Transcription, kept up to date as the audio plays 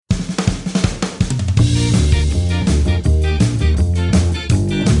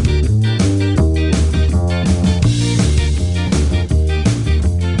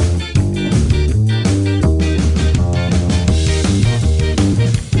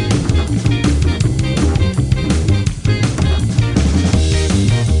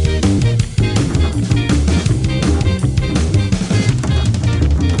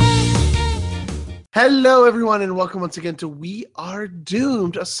Hello, everyone, and welcome once again to We Are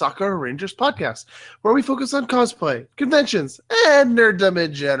Doomed, a Sakura Rangers podcast, where we focus on cosplay, conventions, and nerddom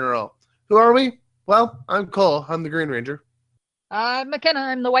in general. Who are we? Well, I'm Cole. I'm the Green Ranger. I'm McKenna.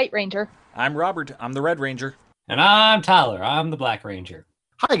 I'm the White Ranger. I'm Robert. I'm the Red Ranger. And I'm Tyler. I'm the Black Ranger.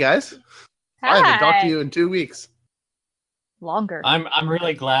 Hi, guys. Hi. I haven't talked to you in 2 weeks. Longer. I'm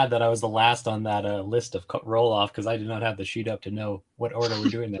really glad that I was the last on that list of roll off because I did not have the sheet up to know what order we're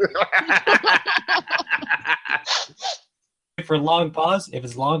doing that. If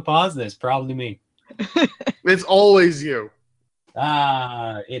it's long pause, then it's probably me. It's always you.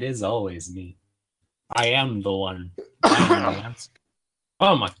 It is always me. I am the one. I am the answer.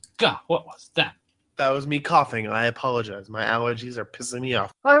 Oh my god, what was that? That was me coughing. I apologize. My allergies are pissing me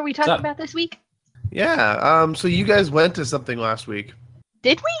off. What are we talking about this week? Yeah, so you guys went to something last week.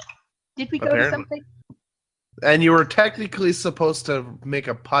 Did we? Did we go Apparently. to something? And you were technically supposed to make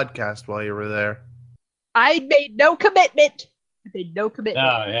a podcast while you were there. I made no commitment.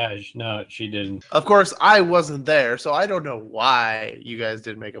 Oh yeah, no, she didn't. Of course, I wasn't there, so I don't know why you guys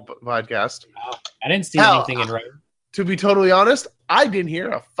didn't make a podcast. I didn't see Hell, anything in writing. To be totally honest, I didn't hear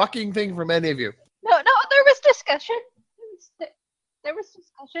a fucking thing from any of you. No, there was discussion. There was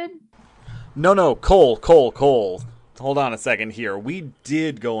discussion. No, Cole. Hold on a second here. We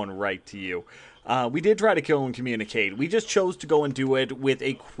did go and write to you. We did try to go and communicate. We just chose to go and do it with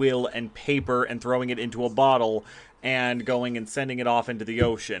a quill and paper and throwing it into a bottle and going and sending it off into the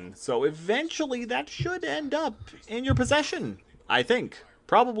ocean. So eventually that should end up in your possession, I think.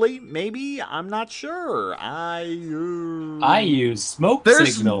 Probably, maybe, I'm not sure. I use smoke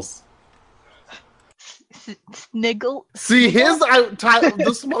signals. Sniggle. See,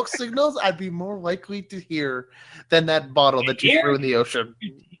 the smoke signals I'd be more likely to hear than that bottle that you threw in the ocean.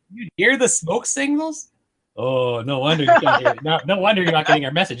 You hear the smoke signals? Oh, no wonder you can't hear it. No wonder you're not getting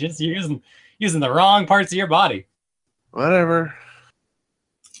our messages. You're using the wrong parts of your body. Whatever.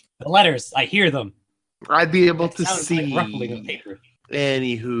 The letters, I hear them. I'd be able to Sounds see. like ruffling of paper.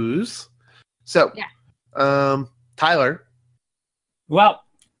 Anywho's. So, Yeah. Tyler, Well,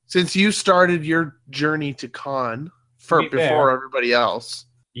 since you started your journey to con before everybody else.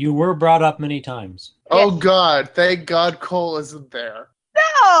 you were brought up many times. Oh Yes. God! Thank God Cole isn't there.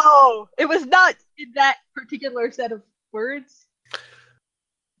 No, it was not in that particular set of words.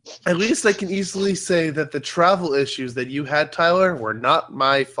 At least I can easily say that the travel issues that you had, Tyler, were not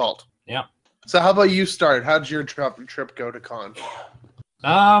my fault. Yeah. So how about you start? How'd your trip go to con?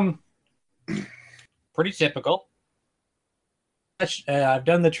 Pretty typical. I've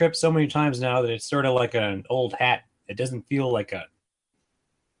done the trip so many times now that it's sort of like an old hat. It doesn't feel like a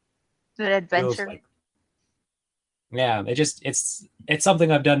An feels adventure. like. Yeah, it's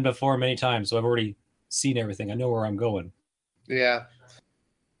something I've done before many times, so I've already seen everything. I know where I'm going. Yeah.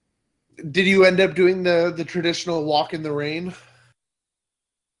 Did you end up doing the traditional walk in the rain?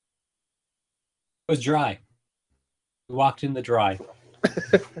 It was dry. We walked in the dry.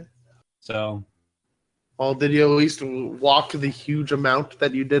 So Well, did you at least walk the huge amount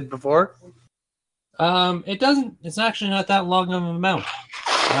that you did before? it's actually not that long of an amount.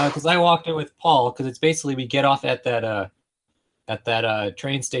 Because I walked it with Paul, because it's basically we get off at that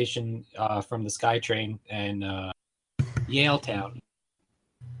train station from the SkyTrain in Yaletown.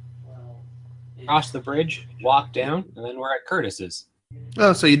 Cross the bridge, walk down, and then we're at Curtis's.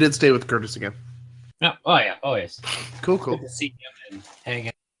 Oh, so you did stay with Curtis again. No, oh yeah, oh yes. Cool. Good to see him and hang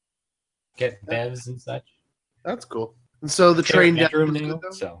out, get bevs and such. That's cool. And so the train down bedroom was now, good,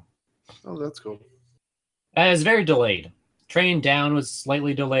 though? so Oh, that's cool. it was very delayed. Train down was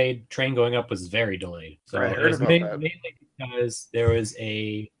slightly delayed. Train going up was very delayed. So I it heard was about that. mainly because there was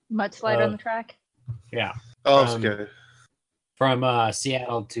a Mudslide on the track. Oh, Um, okay. from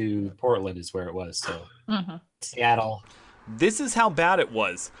Seattle to Portland is where it was. So Mm-hmm. Seattle. This is how bad it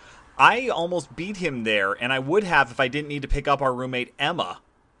was. I almost beat him there, and I would have if I didn't need to pick up our roommate Emma.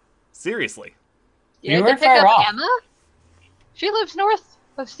 Seriously. You had to weren't pick far up off. Emma? She lives north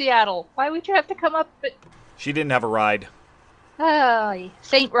of Seattle. Why would you have to come up at She didn't have a ride.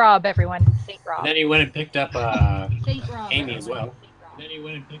 St. Rob, everyone. St. Rob. And then he went and picked up St. Rob. Amy as everyone. well. Then he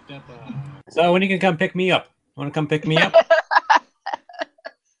went and picked up. So when you can come pick me up? Want to come pick me up?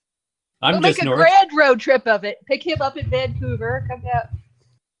 I'm We'll just make a north. grand road trip of it. Pick him up in Vancouver. Come out.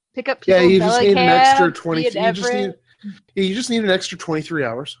 Pick up people Yeah, you in just need an Bellicab, extra see 20. in Everett. You just need an extra 23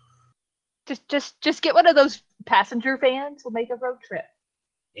 hours. Just get one of those passenger vans. We'll make a road trip.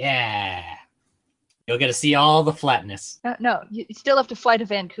 Yeah. You'll get to see all the flatness. No, you still have to fly to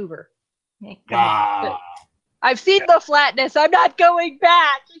Vancouver. You ain't coming- Ah, I've seen the flatness. I'm not going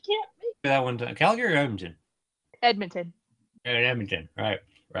back. You can't make that one time. Calgary or Edmonton? Edmonton. Edmonton. Right.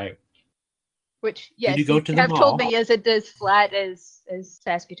 Which, yes, you go to the have told mall? me isn't as flat as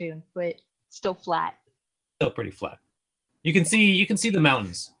Saskatoon, but still flat. Still pretty flat. You can see the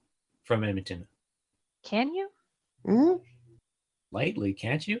mountains from Edmonton. Can you? Mhm. Lightly,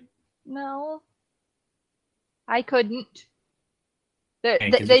 can't you? No. I couldn't. They,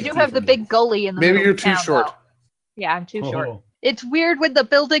 Okay, 'cause you they can do see have the from there. big gully in the Maybe middle you're of too town, short. though. Yeah, I'm too short. Oh. It's weird when the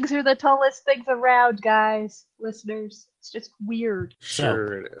buildings are the tallest things around, guys, listeners. It's just weird.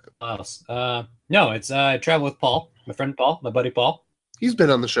 Sure it is. What else? No, it's I travel with Paul, my friend Paul, my buddy Paul. He's been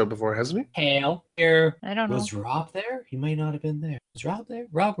on the show before, hasn't he? Hail. Here. I don't know. Was Rob there? He might not have been there. Was Rob there?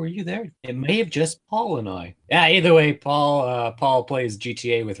 Rob, were you there? It may have just Paul and I. Yeah, either way, Paul plays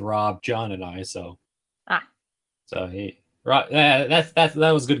GTA with Rob, John, and I. So, so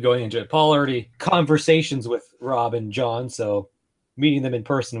that was good going into it. Paul already conversations with Rob and John, so meeting them in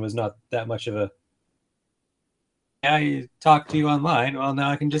person was not that much of a. Yeah, I talked to you online. Well, now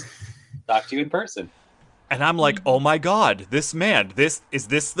I can just talk to you in person. And I'm like, oh my god, this man, is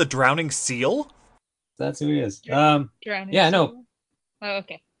this the drowning seal? That's who he is. Drowning yeah, no. Seal. Oh,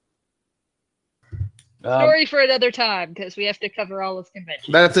 okay. Um, Story for another time, because we have to cover all of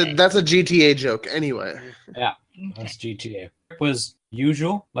convention. That's a GTA joke anyway. Okay. That's GTA. It was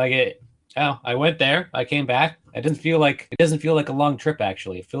usual. Like it. Oh, I went there. I came back. It doesn't feel like a long trip.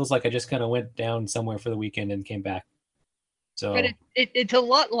 Actually, it feels like I just kind of went down somewhere for the weekend and came back. So, But it's a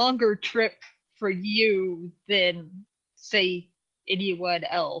lot longer trip for you than, say, anyone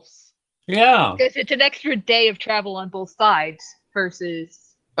else. yeah, Because it's an extra day of travel on both sides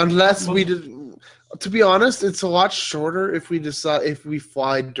versus. Unless we did, to be honest, it's a lot shorter if we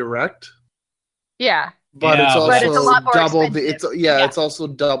fly direct. Yeah. But Yeah, it's also but it's a lot more double expensive. it's also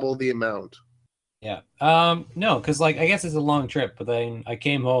double the amount. yeah. No, because like I guess it's a long trip, but then I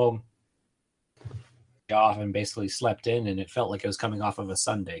came home off and basically slept in, and it felt like it was coming off of a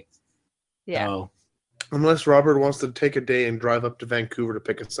Sunday. Yeah. So, Unless Robert wants to take a day and drive up to Vancouver to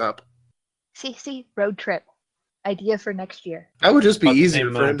pick us up. See, road trip. Idea for next year. That would just be About the easier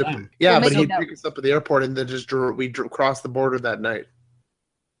same for him amount to. of time. Yeah, We'll but make he'd a note. pick us up at the airport and then just cross the border that night.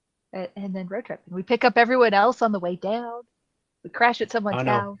 And then road trip. And we pick up everyone else on the way down. We crash at someone's Oh,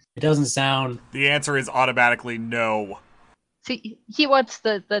 no. house. it doesn't sound. The answer is automatically no. See, he wants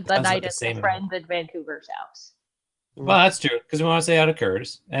the like night the at same the friend in Vancouver's house. Well, that's true because we want to stay out of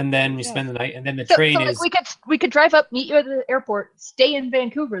Curtis, and then we Yeah. spend the night, and then the So, train like, is. we could drive up, meet you at the airport, stay in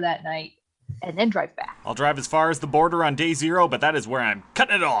Vancouver that night, and then drive back. I'll drive as far as the border on day 0, but that is where I'm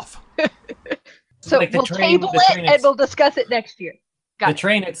cutting it off. So Like the we'll train- table the it train and is- we'll discuss it next year. The Got it.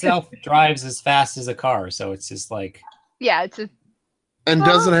 train itself drives as fast as a car, so it's just like Yeah, it's And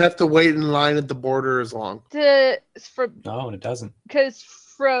doesn't have to wait in line at the border as long. from no, and it doesn't. because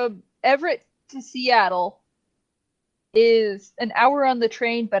from Everett to Seattle is an hour on the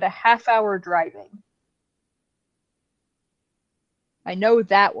train, but a half-hour driving. I know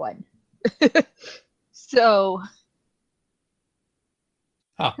that one. So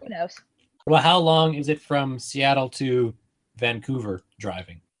Huh. who knows? Well, how long is it from Seattle to Vancouver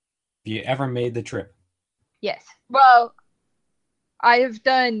driving? Have you ever made the trip? Yes. Well, I have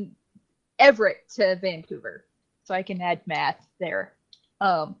done Everett to Vancouver, so I can add math there.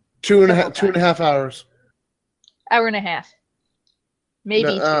 2.5 hours. Hour and a half,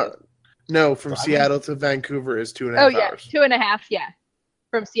 maybe No, two. no, from Driving? Seattle to Vancouver is 2.5 Oh yeah, hours. 2.5. Yeah,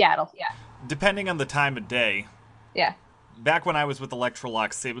 from Seattle. Yeah, Depending on the time of day. yeah. Back when I was with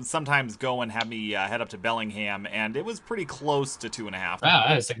Electrolux, it would sometimes go and have me head up to Bellingham, and it was pretty close to 2.5. Wow,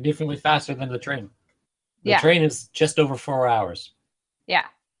 that is significantly faster than the train. The Yeah. train is just over 4 hours. Yeah.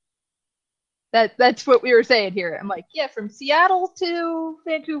 That's what we were saying here. I'm like, yeah, from Seattle to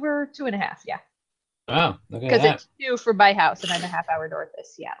Vancouver, 2.5. Yeah, Wow, look at because that. it's 2 from my house, and I'm a half hour north of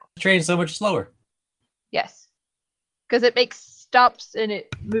Seattle. The train's so much slower. Yes, because it makes stops and it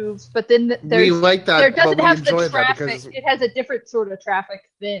moves, but then We there's like that, there but doesn't we have enjoy the that traffic. because It has a different sort of traffic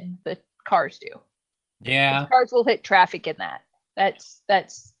than the cars do. Yeah. Cars will hit traffic in that. That's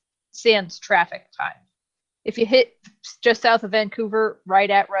sans traffic time. If you hit just south of Vancouver right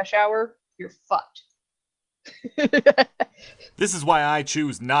at rush hour, you're fucked. This is why I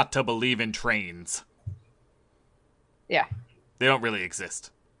choose not to believe in trains. Yeah. They don't really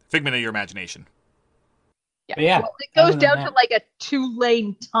exist. Figment of your imagination. Yeah. Well, it goes other than down to that- like a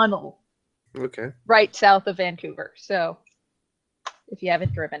 2-lane tunnel okay. right south of Vancouver. So if you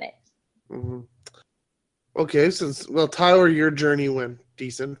haven't driven it. Mhm. Okay, Tyler, your journey went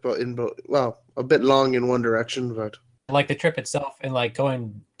decent, but a bit long in one direction, but Like the trip itself and like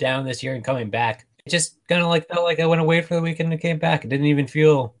going down this year and coming back. It just kind of like felt like I went away for the weekend and came back. It didn't even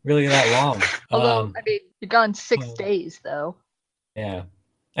feel really that long. Although, I mean, you're gone 6 well- days though. Yeah.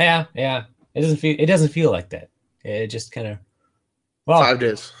 Yeah. It doesn't feel like that. It just kind of. Well, 5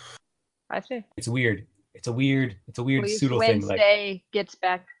 days. I say. it's weird. It's a weird Leaves pseudo thing. Like Wednesday, gets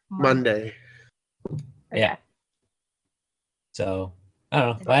back Monday. Okay. Yeah. So I don't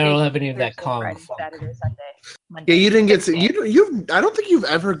know. And But I don't Tuesday, have any of that Thursday, Kong Friday, funk. Saturday, Sunday, Monday. Yeah, you didn't get 6 days. you've. I don't think you've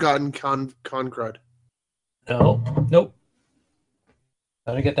ever gotten con crud. No, nope.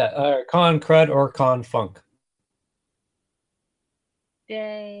 I don't get that. Con crud or con funk.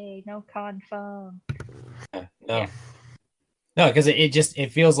 Yay, no confirm. No. Yeah. No, because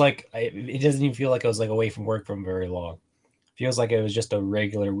it feels like it doesn't even feel like I was like away from work from very long. It feels like it was just a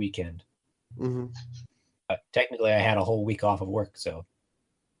regular weekend. Hmm. Technically, I had a whole week off of work, so.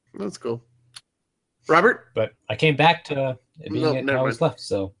 That's cool. Robert, But I came back to it being No, it never how I was mind. left.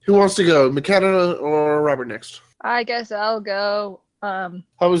 So who wants to go? McKenna or Robert next? I guess I'll go. How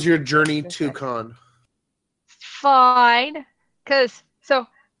was your journey to Okay. con? Fine, because so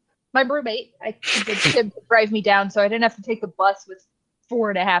my roommate, I convinced him to drive me down, so I didn't have to take the bus with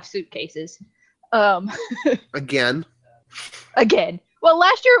 4.5 suitcases. Again? Again. Well,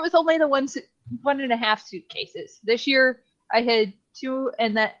 last year it was only the 1.5 suitcases. This year I had 2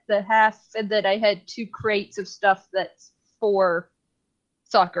 and the half, and then I had 2 crates of stuff that's for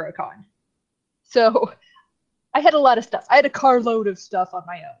Sakura-con. So I had a lot of stuff. I had a carload of stuff on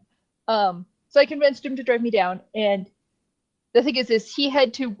my own. So I convinced him to drive me down, and the thing is he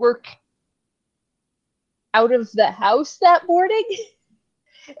had to work out of the house that morning,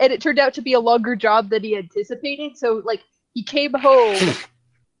 and it turned out to be a longer job than he anticipated. So like he came home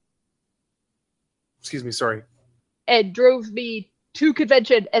Excuse me, sorry. and drove me to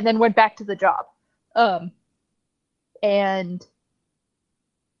convention and then went back to the job. And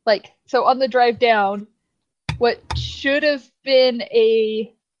like, so on the drive down, what should have been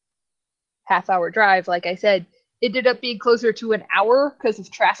a half-hour drive, like I said, it ended up being closer to an hour because of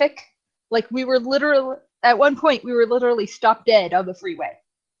traffic. Like we were literally, at one point, we were literally stopped dead on the freeway.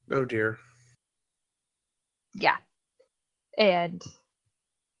 Oh dear. Yeah. And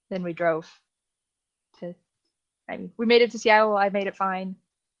then we drove to, I mean, we made it to Seattle. I made it fine.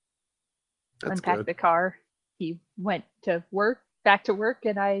 That's Unpacked good. the car. He went to work, back to work,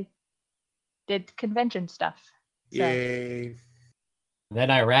 and I did convention stuff. So, Yay. then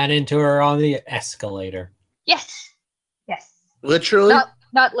I ran into her on the escalator. yes. Yes. Literally?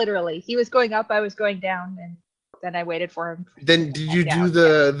 Not literally. He was going up, I was going down, and then I waited for him. Then did you Yeah, do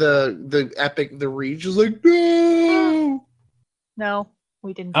the epic, the reach? Just like, no! No,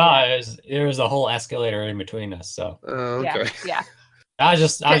 we didn't do Oh, that. there was a whole escalator in between us. So Oh, okay. Yeah. I was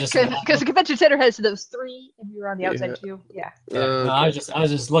just Because the convention center has those 3, and we were on the outside Yeah. too. Yeah. Yeah, Okay. no, I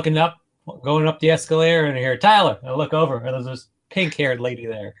was just looking up, going up the escalator, and I hear Tyler. I look over, and there's this pink-haired lady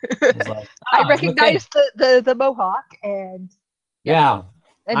there. I was like, I "Ah, recognized the mohawk, and yeah,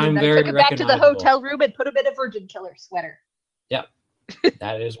 then I'm I very took him back to the recognizable. hotel room and put him in a Virgin Killer sweater.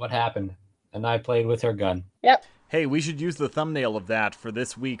 that is what happened." And I played with her gun. Hey, we should use the thumbnail of that for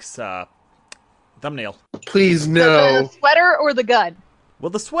this week's thumbnail. Please, The no. sweater or the gun? Well,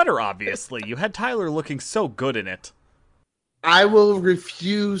 the sweater, obviously. You had Tyler looking so good in it. I will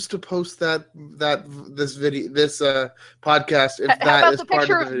refuse to post this podcast if How that about is the part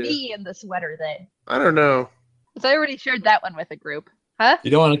picture of of the video. me in the sweater then? I don't know. Because I already shared that one with the group. Huh?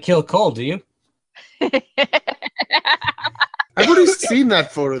 You don't want to kill Cole, do you? I've already seen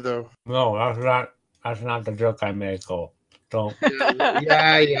that photo though. No, that's not the joke I made, Cole. Don't.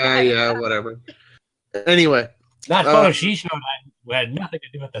 Yeah, whatever. Anyway, That photo she showed had nothing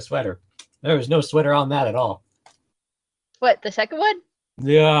to do with the sweater. There was no sweater on that at all. What, the second one?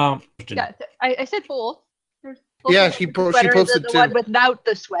 Yeah. Yeah, I said both. Yeah, she posted the two. one without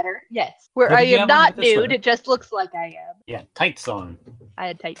the sweater. Yes, where What I did you am have on not with the nude. sweater? It just looks like I am. Yeah, tights on. I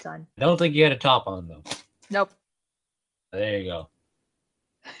had tights on. I don't think you had a top on though. Nope. There you go.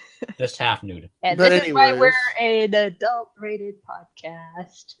 Just half nude. And But this is why we're anyways. an adult-rated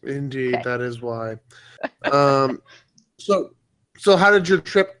podcast. Indeed, Okay. that is why. So how did your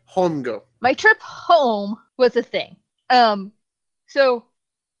trip home go? My trip home was a thing. So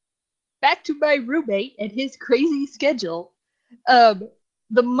back to my roommate and his crazy schedule.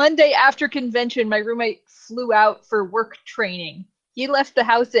 The Monday after convention, my roommate flew out for work training. He left the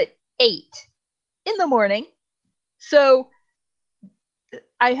house at 8 in the morning. So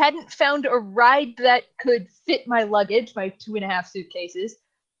I hadn't found a ride that could fit my luggage, my 2.5 suitcases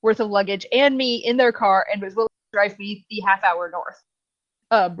worth of luggage, and me in their car, and was willing to drive me the half hour north.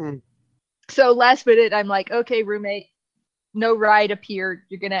 So last minute, I'm like, okay, roommate, no ride appeared.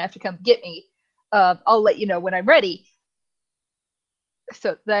 You're going to have to come get me. I'll let you know when I'm ready.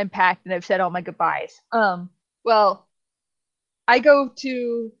 So then I'm packed and I've said all my goodbyes. Well, I go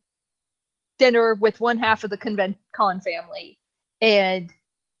to dinner with one half of the con family, and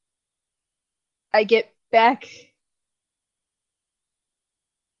I get back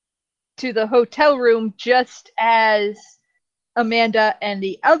to the hotel room just as Amanda and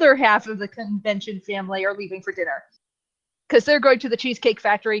the other half of the convention family are leaving for dinner. Because they're going to the Cheesecake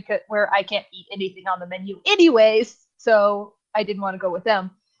Factory where I can't eat anything on the menu anyways, so I didn't want to go with them.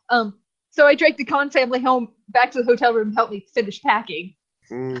 So I dragged the con family home back to the hotel room to help me finish packing.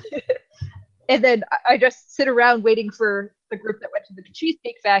 Mm. And then I just sit around waiting for the group that went to the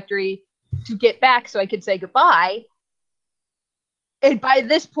Cheesecake Factory to get back so I could say goodbye. And by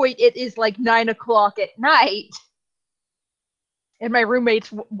this point, it is like 9 o'clock at night. And my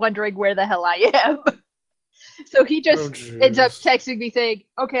roommate's wondering where the hell I am. So he just ends up texting me saying,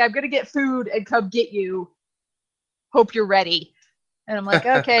 okay, I'm going to get food and come get you. Hope you're ready. And I'm like,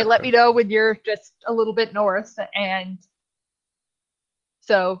 okay, let me know when you're just a little bit north. And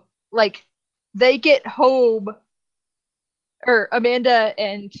so, like, they get home, or Amanda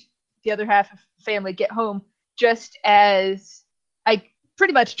and the other half of the family get home just as I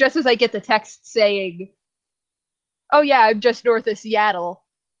get the text saying, oh yeah, I'm just north of Seattle.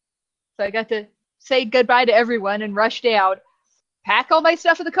 So I got to say goodbye to everyone and rush down, pack all my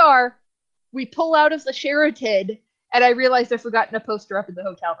stuff in the car. We pull out of the Sheraton, and I realized I've forgotten a poster up in the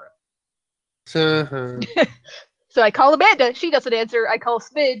hotel room. So I call Amanda. She doesn't answer. I call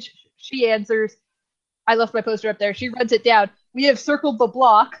Smidge. She answers. I left my poster up there. She runs it down. We have circled the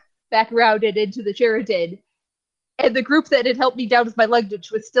block back around and into the Sheraton. And the group that had helped me down with my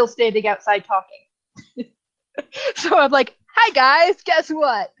luggage was still standing outside talking. So I'm like, hi guys, guess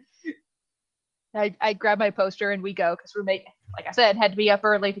what? I grab my poster and we go, because roommate, like I said, had to be up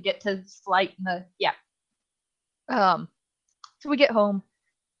early to get to his flight. So we get home,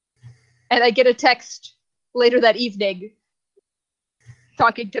 and I get a text later that evening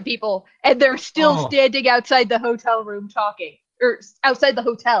talking to people, and they're still standing outside the hotel room talking, or outside the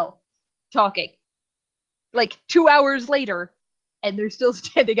hotel talking. Like 2 hours later, and they're still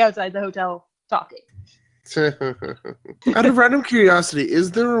standing outside the hotel talking. Out of random curiosity,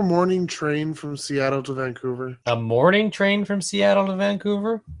 is there a morning train from Seattle to Vancouver? A morning train from Seattle to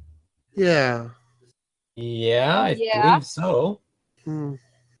Vancouver? Yeah. Yeah, I believe so.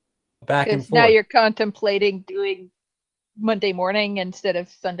 Back and forth. Now you're contemplating doing Monday morning instead of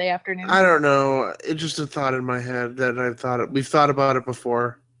Sunday afternoon. I don't know. It's just a thought in my head that we've thought about it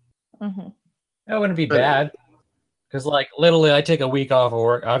before. Mm-hmm. That wouldn't be bad. Because, like, literally, I take a week off of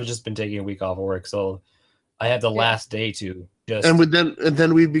work. I've just been taking a week off of work, so I had the last day to just. And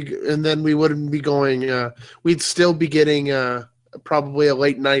then we wouldn't be going. We'd still be getting probably a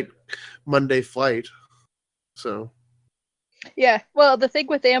late night Monday flight. So. Yeah, well, the thing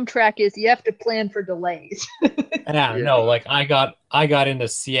with Amtrak is you have to plan for delays. No, like I got into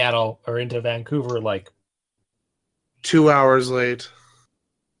Seattle or into Vancouver like 2 hours late.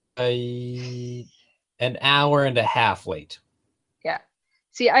 An hour and a half late. Yeah.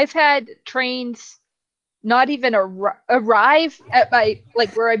 See, I've had trains not even arrive at my,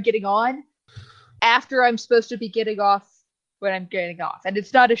 like, where I'm getting on after I'm supposed to be getting off when I'm getting off. And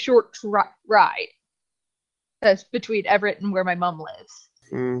it's not a short ride. That's between Everett and where my mom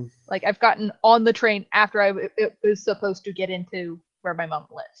lives. Like, I've gotten on the train after it was supposed to get into where my mom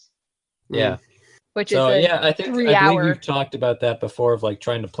lives. Yeah. Which is I believe we've talked about that before, of like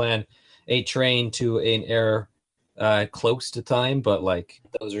trying to plan a train to an air close to time, but like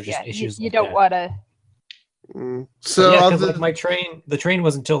those are just issues. You don't want to. So yeah, because like the train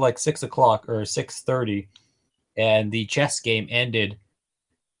was until like 6 o'clock or 6:30, and the chess game ended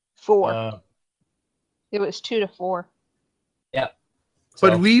 4. It was 2 to 4. Yeah.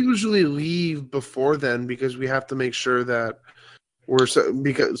 But we usually leave before then because we have to make sure that we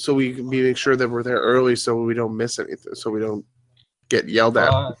make sure that we're there early so we don't miss anything, so we don't get yelled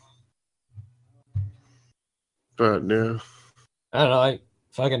at. But no. I don't know, like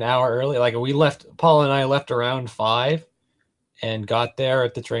fucking hour early. Like Paul and I left around 5 and got there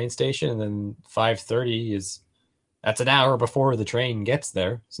at the train station, and then 5:30 that's an hour before the train gets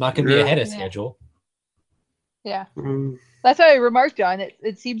there. It's not going to be ahead of schedule. Yeah. That's how I remarked on it.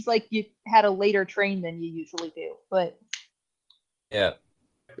 It seems like you had a later train than you usually do, but yeah.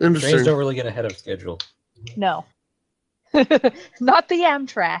 Interesting. Trains don't really get ahead of schedule. No. Not the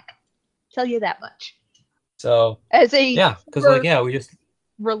Amtrak. Tell you that much. So as a we just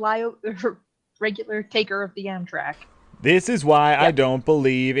regular taker of the Amtrak. This is why I don't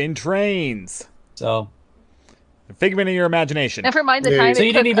believe in trains. So a figment of your imagination. Never mind the time so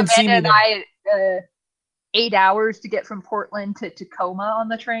you didn't even see me. And I 8 hours to get from Portland to Tacoma on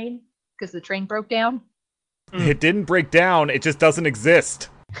the train because the train broke down. It didn't break down. It just doesn't exist.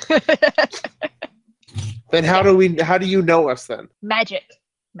 Then how do you know us then? Magic.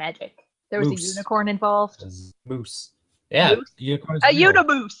 There was Moose. a unicorn involved. Moose. Yeah, Moose? unicorns. A real.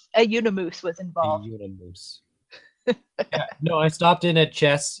 Unimoose. A Unimoose was A involved. Unimoose. Yeah, no, I stopped in at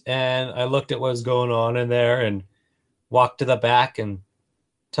chess and I looked at what was going on in there and walked to the back and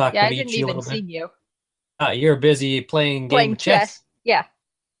talked Yeah, to I didn't Michi a even little see bit. you You're busy playing playing chess. Yeah.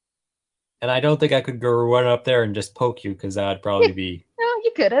 and I don't think I could go run up there and just poke you because that would probably be. No,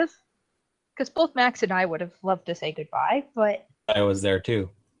 you could have. Because both Max and I would have loved to say goodbye, but I was there too.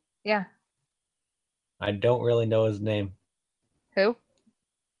 yeah. I don't really know his name. Who?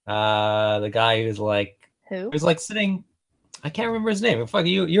 The guy who's like sitting. I can't remember his name. Fuck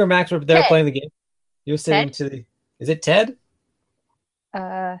you and Max were there Ted. playing the game. You were sitting Ted? to the. Is it Ted?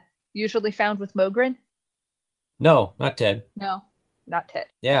 Usually found with Mogren? No, not Ted. No, not Ted.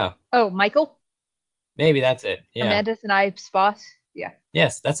 Yeah, Oh, Michael? maybe that's it. Yeah. Amanda's and I's boss? Yeah.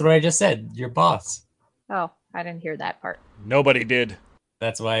 Yes, that's what I just said. Your boss. Oh, I didn't hear that part. Nobody did.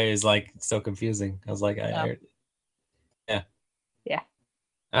 That's why it was like so confusing. I was like, No. yeah. Yeah.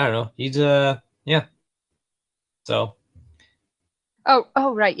 I don't know. He's yeah. So Oh,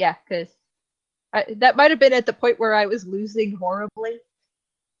 right, yeah, because that might have been at the point where I was losing horribly.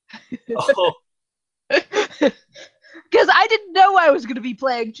 oh, Because I didn't know I was going to be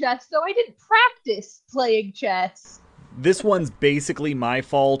playing chess, so I didn't practice playing chess. This one's basically my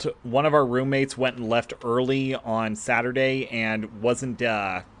fault. One of our roommates went and left early on Saturday and wasn't,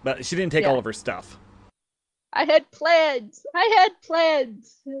 but she didn't take all of her stuff. I had plans.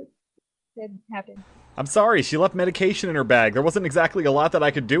 It didn't happen. I'm sorry, she left medication in her bag. There wasn't exactly a lot that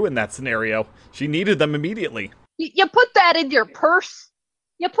I could do in that scenario. She needed them immediately. You put that in your purse.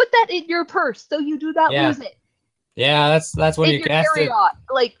 You put that in your purse so you do not Yeah. lose it. yeah. That's what In you your that's, carry-on.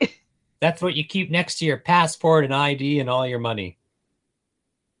 Like, that's what you keep next to your passport and ID and all your money.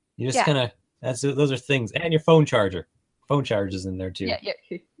 You just Yeah. kind of those are things, and your phone charger. Phone charger's in there too.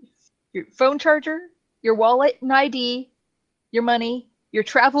 yeah. Your phone charger, your wallet and ID, your money, your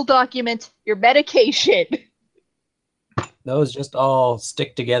travel document, your medication. Those just all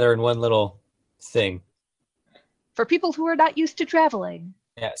stick together in one little thing. For people who are not used to traveling.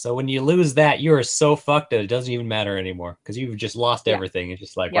 Yeah, so when you lose that, you are so fucked that it doesn't even matter anymore because you've just lost Yeah. everything. It's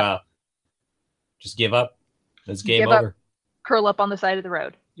just like, Yep. wow, just give up. It's game Give up. over. Curl up on the side of the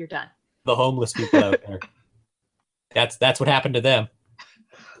road. You're done. The homeless people out there. That's what happened to them.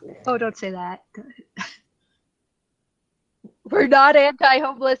 Oh, don't say that. We're not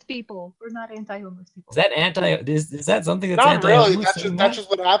anti-homeless people. We're not anti-homeless people. Is that is that something that's Not really. anti-homeless? That's just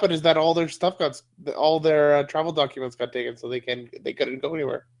what happened. Is that all their stuff all their travel documents got taken, so they couldn't go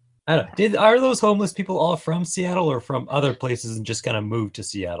anywhere. I don't know. Are those homeless people all from Seattle or from other places and just kind of moved to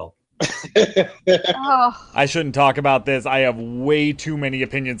Seattle? Oh, I shouldn't talk about this. I have way too many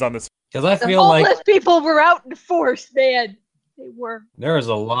opinions on this. Because I the feel like homeless people were out in force, man. They were. there's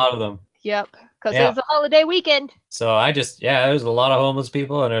a lot of them. Yep. Because Yeah. it was a holiday weekend. So there's a lot of homeless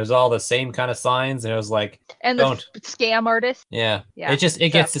people and there's all the same kind of signs and it was like, And the Don't. scam artist. yeah. Yeah. It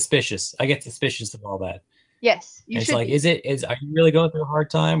gets So- suspicious. I get suspicious of all that. Yes, And you it's should like, be. are you really going through a hard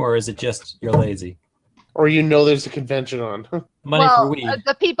time or is it just you're lazy? Or there's a convention on. Money well, for weed.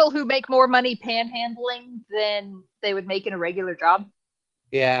 the people who make more money panhandling than they would make in a regular job.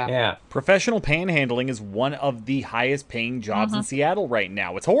 Yeah. Yeah. Professional panhandling is one of the highest paying jobs in Seattle right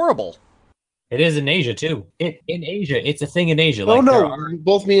now. It's horrible. It is in Asia too. In Asia, it's a thing in Asia. Oh Like, there no! are-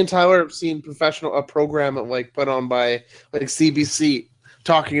 Both me and Tyler have seen a program put on by CBC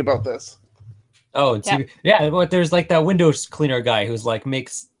talking about this. Oh, and yeah. But there's like that windows cleaner guy who's like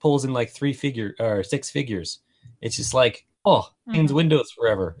pulls in like 6 figures. It's just like, cleans windows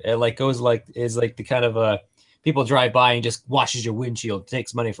forever. It like goes like is like the kind of people drive by and just washes your windshield,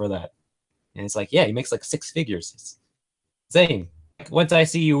 takes money for that. And it's like, yeah, he makes like 6 figures. It's insane. Once I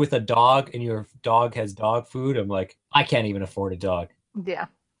see you with a dog and your dog has dog food, I'm like, I can't even afford a dog. Yeah.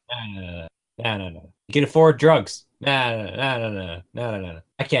 No. You can afford drugs. No.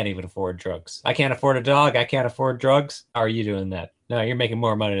 I can't even afford drugs. I can't afford a dog. I can't afford drugs. How are you doing that? No, you're making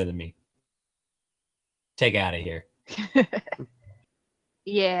more money than me. Take out of here.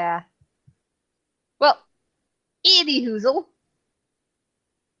 Yeah. Well, Andy Hoozle.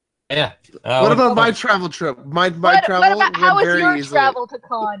 Yeah. What about my travel trip? My travel How was went very your easily. travel to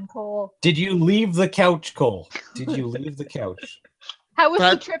con, Cole? Did you leave the couch, Cole? Did you leave the couch? How was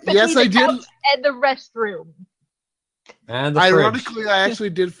the trip between yes, the I did. couch and the restroom? And the fridge. Ironically, I actually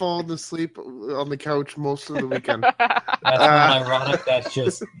did fall asleep on the couch most of the weekend. That's not ironic. That's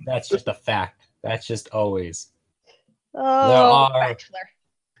just a fact. That's just always. Oh, are- Bachelor.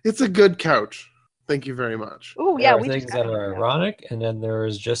 It's a good couch. Thank you very much. Oh There yeah, are we things just that got are into ironic, and then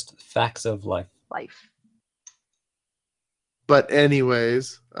there's just facts of life. life. But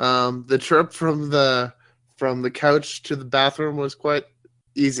anyways, the trip from the couch to the bathroom was quite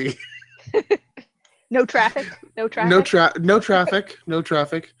easy. No traffic. No traffic. No traffic. No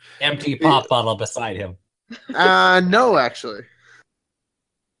traffic. Empty pop bottle beside him. No, actually.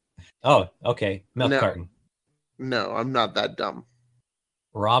 Oh, okay. Milk No. carton. No, I'm not that dumb.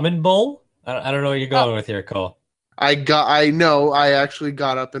 Ramen bowl? I don't know where you're going with here, Cole. I actually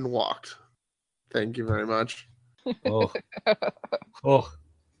got up and walked. Thank you very much. Oh.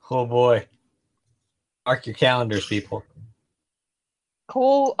 Oh boy. Mark your calendars, people.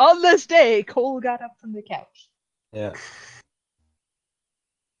 Cole, on this day, Cole got up from the couch. Yeah.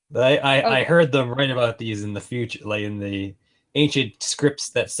 But I Okay. heard them write about these in the future, like in the ancient scripts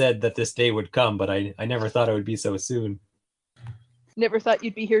that said that this day would come, but I never thought it would be so soon. Never thought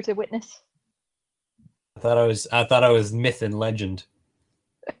you'd be here to witness. I thought I was myth and legend.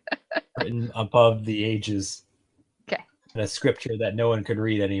 Written above the ages. Okay. In a scripture that no one could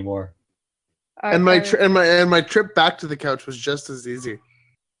read anymore. And my trip back to the couch was just as easy.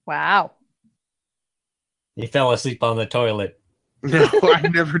 Wow. He fell asleep on the toilet. No,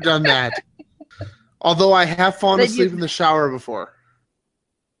 I've never done that. Although I have fallen Then asleep you- in the shower before.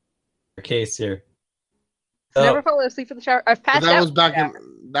 Case here. Never fallen asleep in the shower. I've But passed that out. was back in the shower.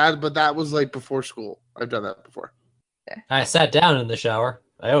 in that. But that was like before school. I've done that before. I sat down in the shower.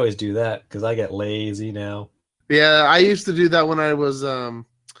 I always do that because I get lazy now. Yeah, I used to do that when I was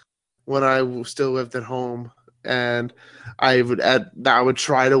when I still lived at home, and I would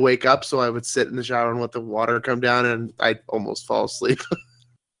try to wake up, so I would sit in the shower and let the water come down, and I'd almost fall asleep,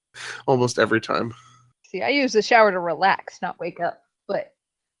 almost every time. See, I use the shower to relax, not wake up. But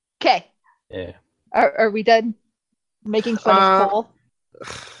okay, Yeah. are we done making fun of Cole?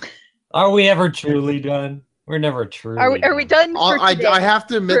 Are we ever truly done? We're never truly Are we done for today? I have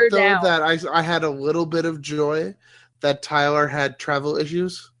to admit For though now. that I had a little bit of joy that Tyler had travel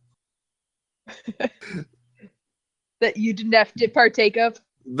issues That you didn't have to partake of?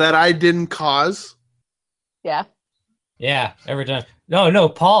 that I didn't cause. Yeah. Yeah, every time. No,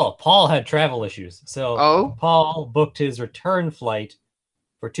 Paul. Paul had travel issues. So Oh, Paul booked his return flight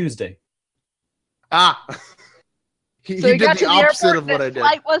for Tuesday. he So he did got the to the opposite airport. of what that I did.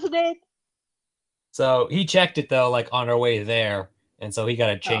 flight wasn't it? So he checked it though, like on our way there, and so he got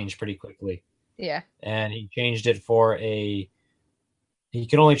it changed pretty quickly. Yeah. And he changed it for a. He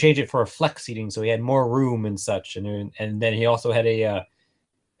could only change it for a flex seating, so he had more room and such, and then he also had a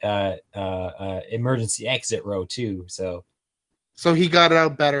emergency exit row too. So So he got it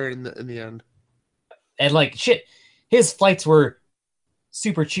out better in the end. and like shit, his flights were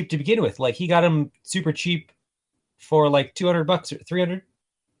super cheap to begin with. Like he got them super cheap for like $200 or 300.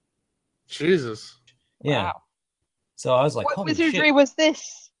 Jesus. Yeah. Wow. So I was like, What holy wizardry shit. was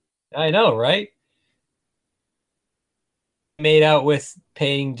this? I know, right? Made out with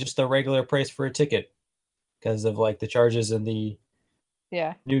paying just the regular price for a ticket because of like the charges and the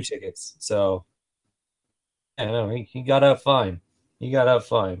Yeah. new tickets. So I don't know, he got out fine. He got out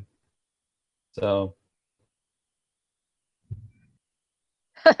fine. So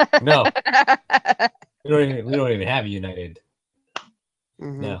no, we don't even have United.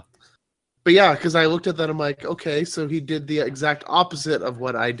 Mhm. No. But yeah, because I looked at that, I'm like, okay, so he did the exact opposite of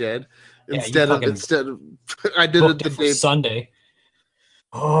what I did. Yeah, you Instead fucking I did it Booked the it for day. Sunday.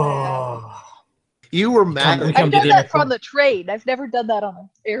 Oh. You were mad. We come I've to done the that airport. on the train. I've never done that on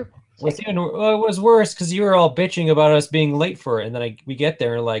the airport. It was worse because you were all bitching about us being late for it, and then we get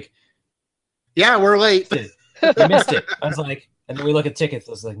there and like, Yeah, we're late. you missed it. I was like, and then we look at tickets.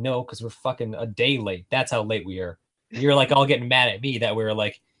 I was like, no, because we're fucking a day late. That's how late we are. And you're like all getting mad at me that we were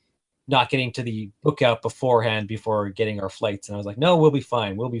like not getting to the book out beforehand before getting our flights. And I was like, no, we'll be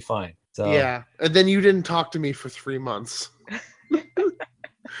fine. We'll be fine. So Yeah, and then you didn't talk to me for 3 months.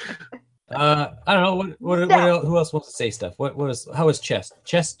 I don't know what who else wants to say stuff. How is chess?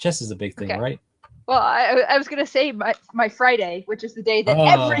 Chess is a big thing, Okay. right? Well, I was gonna say my Friday, which is the day that Oh,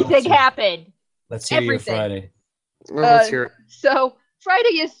 everything that's- happened. Let's hear your Everything. Friday. Well, let's hear it. So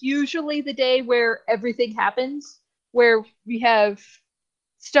Friday is usually the day where everything happens, where we have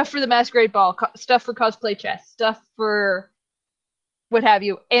stuff for the masquerade ball, stuff for cosplay chess, stuff for what have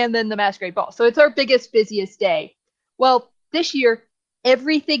you, and then the masquerade ball. So it's our biggest, busiest day. Well, this year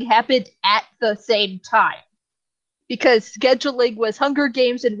everything happened at the same time because scheduling was Hunger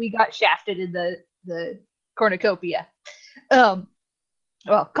Games and we got shafted in the cornucopia.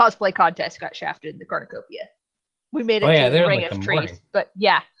 Well, cosplay contest got shafted in the cornucopia. We made it Oh, yeah, to the they're ring like of the trees, morning. but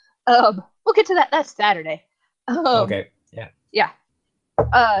yeah, we'll get to that. That's Saturday. Okay. Yeah. Yeah.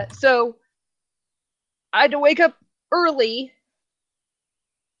 So I had to wake up early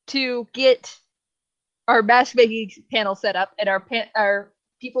to get our mask making panel set up, and our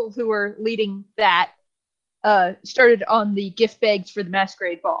people who were leading that started on the gift bags for the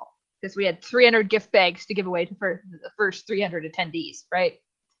masquerade ball, because we had 300 gift bags to give away to the first 300 attendees, right?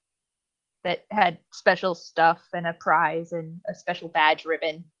 That had special stuff and a prize and a special badge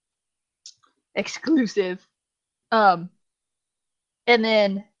ribbon, exclusive. And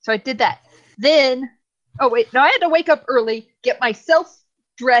then so I did that. Then I had to wake up early, get myself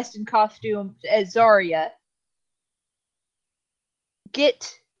dressed in costume as Zarya,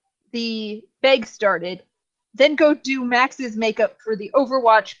 get the bag started, then go do Max's makeup for the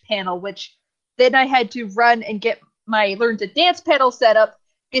Overwatch panel, which then I had to run and get my Learn to Dance panel set up,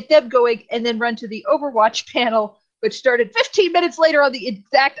 get them going, and then run to the Overwatch panel, which started 15 minutes later on the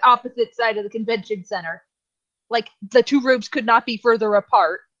exact opposite side of the convention center. Like, the two rooms could not be further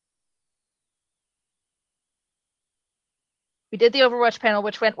apart. We did the Overwatch panel,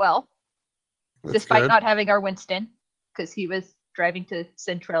 which went well, despite not having our Winston, because he was driving to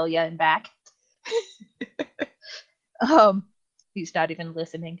Centralia and back. He's not even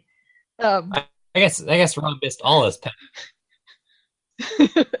listening. I guess Rob missed all his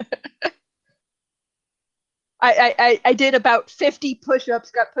I did about 50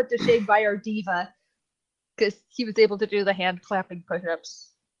 push-ups, got put to shame by our diva, because he was able to do the hand clapping push-ups,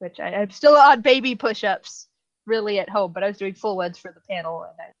 which I'm still on baby push-ups, really, at home, but I was doing full ones for the panel,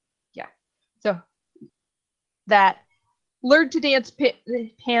 and so that Learn to Dance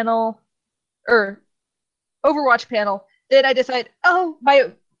panel, or Overwatch panel, then I decided,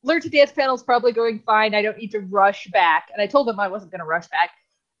 my Learn to Dance panel is probably going fine, I don't need to rush back, and I told them I wasn't going to rush back,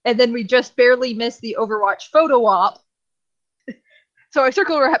 and then we just barely missed the Overwatch photo op. So I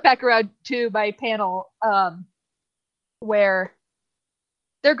circle back around to my panel, where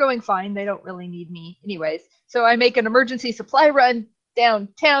they're going fine. They don't really need me anyways. So I make an emergency supply run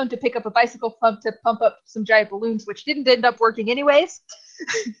downtown to pick up a bicycle pump to pump up some giant balloons, which didn't end up working anyways.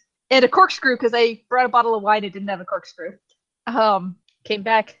 And a corkscrew, because I brought a bottle of wine and didn't have a corkscrew. Came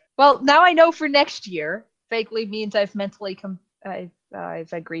back. Well, now I know for next year. Vaguely means I've mentally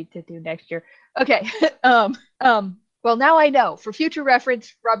I've agreed to do next year. Okay. Well, now I know. For future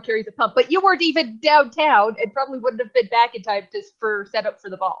reference, Rob carries a pump. But you weren't even downtown and probably wouldn't have been back in time for setup for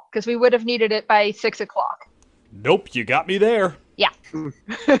the ball, because we would have needed it by 6 o'clock. Nope, you got me there. Yeah.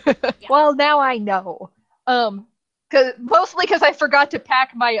 Well, now I know. Mostly because I forgot to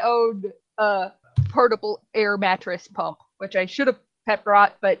pack my own portable air mattress pump, which I should have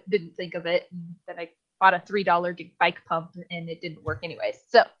brought, but didn't think of it. And then I bought a $3 bike pump, and it didn't work anyways.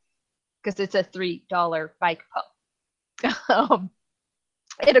 So, because it's a $3 bike pump.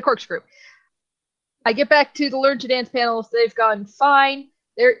 And a corkscrew. I get back to the Learn to Dance panels. They've gone fine.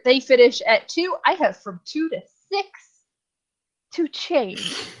 They finish at 2. I have from 2 to 6 to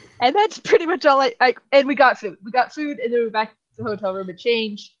change. And that's pretty much all and we got food. We got food, and then we went back to the hotel room and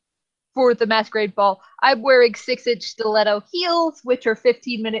changed for the masquerade ball. I'm wearing 6-inch stiletto heels, which are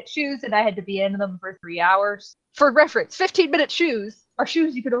 15-minute shoes, and I had to be in them for 3 hours. For reference, 15-minute shoes are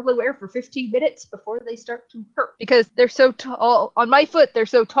shoes you can only wear for 15 minutes before they start to hurt, because they're so tall. On my foot, they're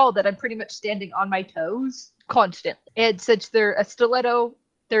so tall that I'm pretty much standing on my toes constantly. And since they're a stiletto,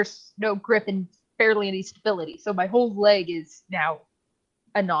 there's no grip and barely any stability. So my whole leg is now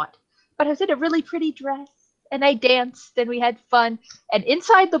a knot. But I was in a really pretty dress, and I danced, and we had fun. And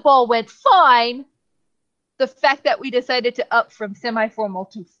inside the ball went fine. The fact that we decided to up from semi-formal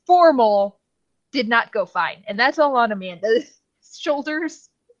to formal did not go fine. And that's all on Amanda's shoulders.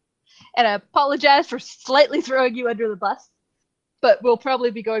 And I apologize for slightly throwing you under the bus. But we'll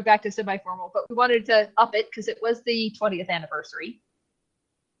probably be going back to semi-formal. But we wanted to up it because it was the 20th anniversary.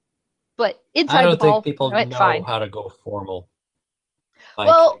 But inside the ball, I don't think people know fine. how to go formal.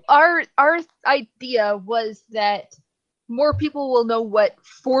 Well, our idea was that more people will know what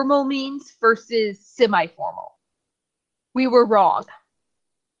formal means versus semi-formal. We were wrong.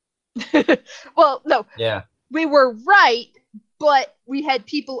 Well, no. Yeah. We were right, but we had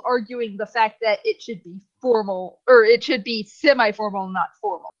people arguing the fact that it should be formal, or it should be semi-formal, not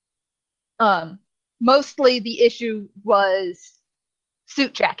formal. Mostly the issue was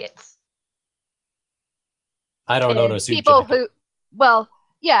suit jackets. I don't own a suit people jacket. Who, well,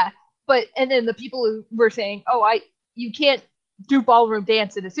 yeah, and then the people who were saying, you can't do ballroom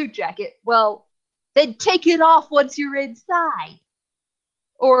dance in a suit jacket. Well, then take it off once you're inside.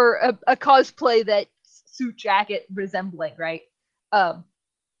 Or a cosplay that suit jacket resembling, right?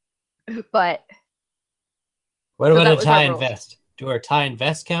 But what about a tie and vest? Do our tie and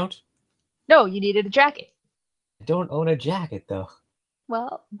vest count? No, you needed a jacket. I don't own a jacket though.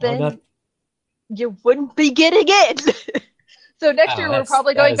 Well, then you wouldn't be getting in. So next year we're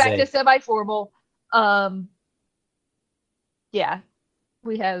probably going back to semi-formal. Yeah,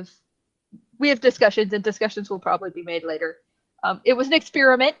 we have discussions, and discussions will probably be made later. It was an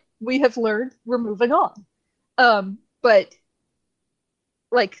experiment. We have learned. We're moving on. But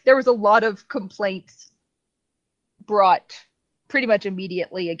like there was a lot of complaints brought pretty much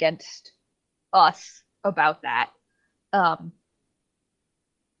immediately against us about that.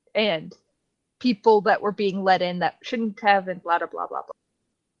 And people that were being let in that shouldn't have, and blah, blah, blah, blah, blah.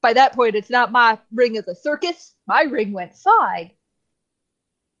 By that point, it's not my ring of the circus. My ring went side.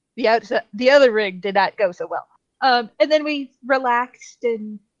 The other ring did not go so well. And then we relaxed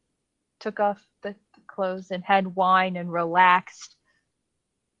and took off the clothes and had wine and relaxed.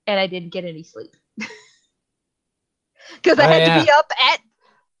 And I didn't get any sleep. Because I had to be up at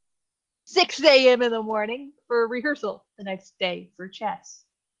 6 a.m. in the morning for a rehearsal the next day for chess.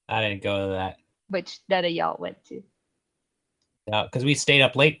 I didn't go to that. Which none of y'all went to. No, because we stayed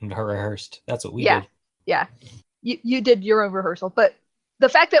up late and rehearsed. That's what we did. Yeah. You did your own rehearsal. But the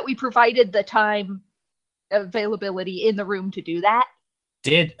fact that we provided the time availability in the room to do that.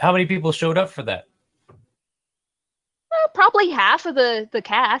 How many people showed up for that? Probably half of the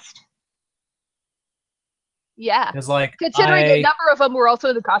cast. Yeah. It's like considering a number of them were also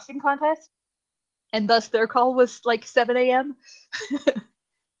in the costume contest. And thus their call was like 7 a.m.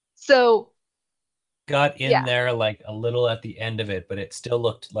 So got in there like a little at the end of it, but it still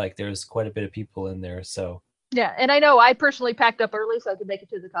looked like there was quite a bit of people in there. So yeah, and I know I personally packed up early so I could make it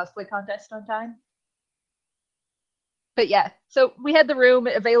to the cosplay contest on time. But yeah, so we had the room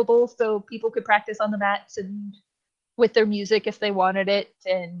available so people could practice on the mats and with their music if they wanted it.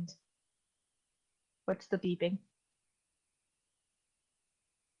 And what's the beeping?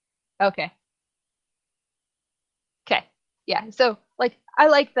 Okay. Yeah, so like I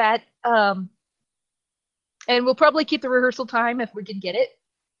like that. And we'll probably keep the rehearsal time if we can get it.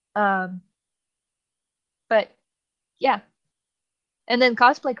 But yeah. And then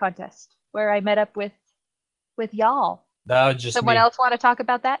cosplay contest where I met up with y'all. That was just someone else want to talk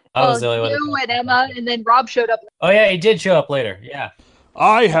about that? I was the only one. You and Emma, and then Rob showed up. Oh yeah, he did show up later. Yeah.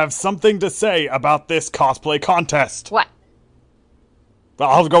 I have something to say about this cosplay contest. What?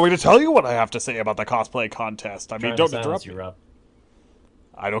 I was going to tell you what I have to say about the cosplay contest. I mean, don't interrupt you, me. Rob.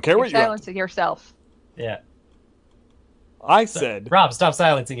 I don't care what you have. Silencing yourself. Yeah. I said... Rob, stop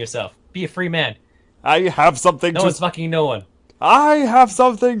silencing yourself. Be a free man. I have something No one's fucking no one. I have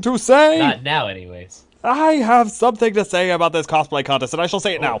something to say! Not now, anyways. I have something to say about this cosplay contest, and I shall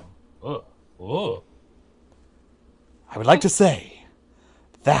say it now. Oh. I would like to say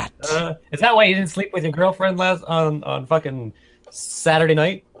that... is that why you didn't sleep with your girlfriend last on fucking Saturday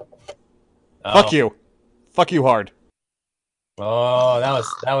night? Fuck you. Fuck you hard. Oh,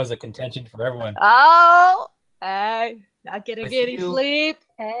 that was a contention for everyone. Oh, not getting any sleep.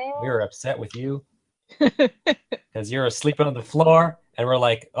 Hey. We were upset with you because you're sleeping on the floor, and we're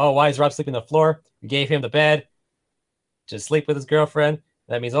like, "Oh, why is Rob sleeping on the floor?" We gave him the bed to sleep with his girlfriend.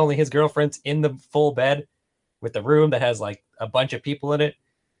 That means only his girlfriend's in the full bed with the room that has like a bunch of people in it.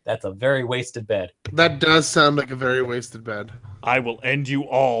 That's a very wasted bed. That does sound like a very wasted bed. I will end you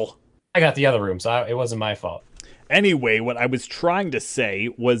all. I got the other room, so it wasn't my fault. Anyway, what I was trying to say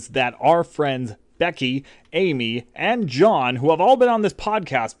was that our friends Becky, Amy, and John, who have all been on this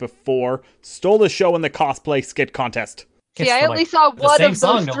podcast before, stole the show in the cosplay skit contest. See, I only saw one of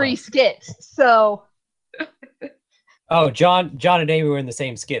those three skits, so... Oh, John and Amy were in the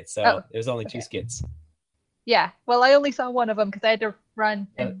same skit, so there's only two skits. Yeah, well, I only saw one of them because I had to run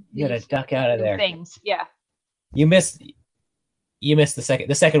and you gotta duck out of there. Things, yeah. You missed the second.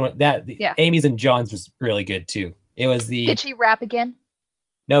 The second one, Amy's and John's was really good too. It was the. Did she rap again?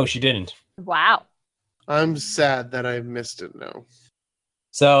 No, she didn't. Wow. I'm sad that I missed it now.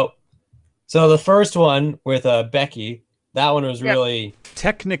 So the first one with Becky, that one was really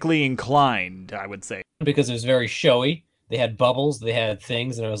technically inclined, I would say, because it was very showy. They had bubbles, they had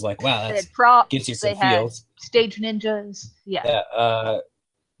things, and I was like, wow, that gives you some feels. Stage ninjas, yeah.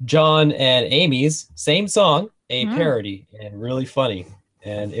 John and Amy's same song, a parody, and really funny,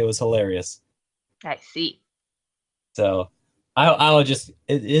 and it was hilarious. I see. So, I'll just.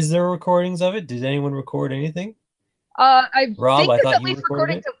 Is there recordings of it? Did anyone record anything? Rob, I think thought at you least recorded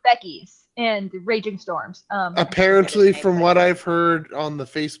recordings of Becky's and Raging Storms. Apparently, from what I've heard on the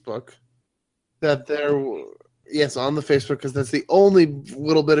Facebook, that there, yes, on the Facebook, because that's the only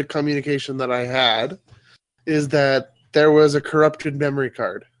little bit of communication that I had, is that there was a corrupted memory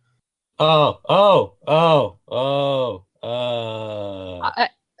card. That's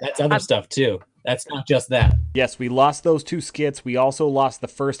other stuff too. That's not just that. Yes, we lost those 2 skits. We also lost the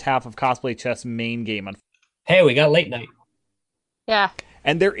first half of Cosplay Chess main game. Hey, we got late night. Yeah.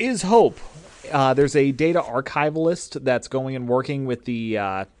 And there is hope. There's a data archivalist that's going and working with the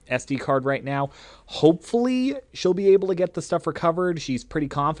SD card right now. Hopefully, she'll be able to get the stuff recovered. She's pretty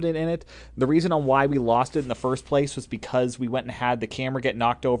confident in it. The reason on why we lost it in the first place was because we went and had the camera get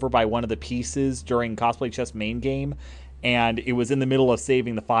knocked over by one of the pieces during Cosplay Chess main game, and it was in the middle of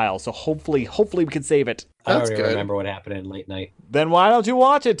saving the file. So hopefully we can save it. I don't That's even good. remember what happened in late night. Then why don't you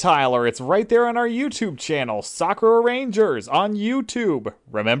watch it, Tyler? It's right there on our YouTube channel, Sakura Rangers on YouTube.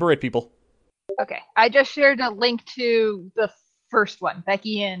 Remember it, people. Okay. I just shared a link to the first one.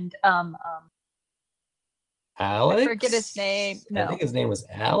 Becky and Alex? I forget his name. No. I think his name was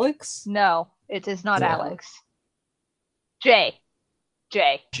Alex? No, it is not No. Alex. Jay.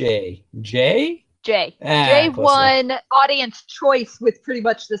 Jay? Jay. Ah, Jay closer. won audience choice with pretty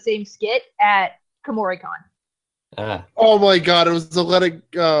much the same skit at KomoriCon. Ah. Oh my god, it was the Let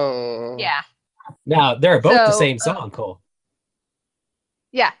It Go. Yeah. Now, they're both the So, same song, Cole.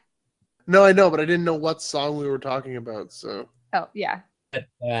 Yeah. No, I know, but I didn't know what song we were talking about, so. Oh, yeah.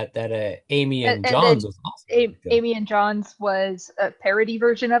 That Amy and And John's then was also really good. Amy and John's was a parody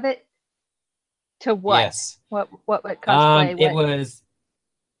version of it. To what? Yes. What cosplay? It was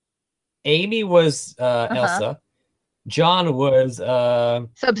Amy was Elsa. John was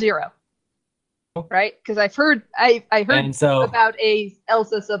Sub-Zero. Right? Because I heard and so about a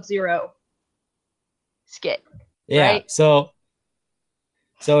Elsa Sub-Zero skit. yeah, right? so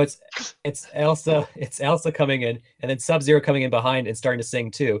it's Elsa coming in, and then Sub-Zero coming in behind and starting to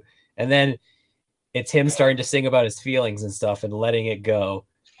sing too, and then it's him starting to sing about his feelings and stuff and letting it go,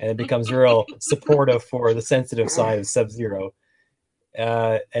 and it becomes real supportive for the sensitive side of Sub-Zero.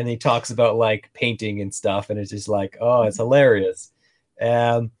 And he talks about like painting and stuff, and it's just like, oh, it's hilarious.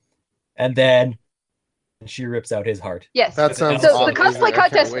 And then she rips out his heart. Yes. That sounds So the awesome. cosplay I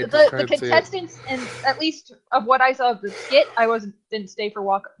can't contest, wait to the try and see it. contestants, and at least of what I saw of the skit, I didn't stay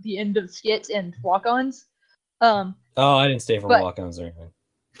for the end of skits and walk-ons. Oh, I didn't stay for But- walk-ons or anything.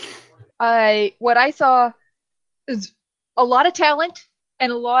 What I saw is a lot of talent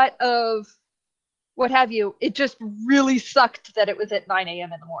and a lot of what have you. It just really sucked that it was at 9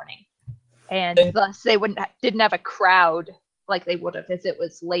 a.m. in the morning, and thus they didn't have a crowd like they would have if it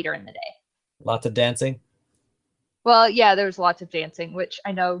was later in the day. Lots of dancing. Well, yeah, there's lots of dancing, which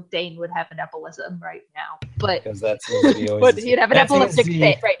I know Dane would have an embolism right now, but Because that seems to be always. he'd have an that seems epileptic to be-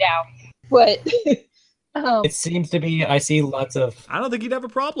 fit right now. But It seems to be. I see lots of. I don't think he'd have a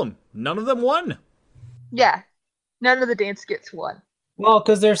problem. None of them won. yeah, none of the dance skits won. Well,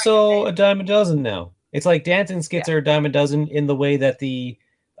 because they're so a dime a dozen now. It's like dancing skits are a dime a dozen in the way that the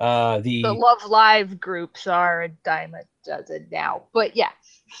The Love Live groups are a dime a dozen now, but yeah,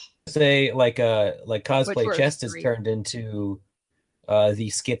 say like Which cosplay were chest has 3. turned into the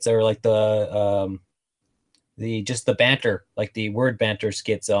skits are like the just the banter, like the word banter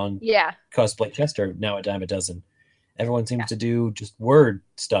skits on yeah, cosplay chest are now a dime a dozen. Everyone seems to do just word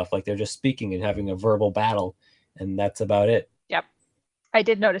stuff, like they're just speaking and having a verbal battle, and that's about it. I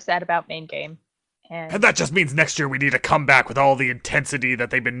did notice that about main game, and And that just means next year we need to come back with all the intensity that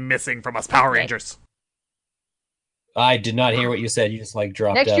they've been missing from us Power Rangers. I did not hear what you said. You just like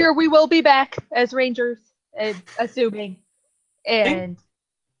dropped next out. year we will be back as Rangers, assuming, and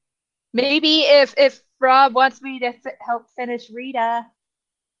maybe if Rob wants me to help finish Rita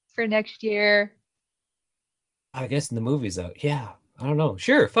for next year. I guess in the movie's out. Yeah, I don't know.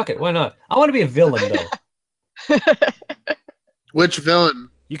 Sure, fuck it. Why not? I want to be a villain though. Which villain?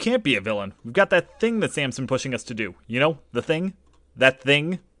 You can't be a villain. We've got that thing that Sam's been pushing us to do. You know? The thing? That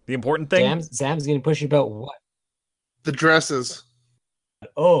thing? The important thing? Sam's gonna push you about what? The dresses.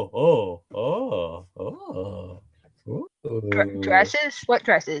 Oh. Dresses? What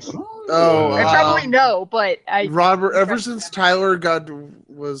dresses? Oh, I probably know, but Robert, ever since Tyler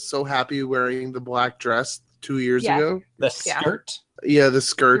was so happy wearing the black dress 2 years Yeah. ago. The Yeah. skirt. Yeah, the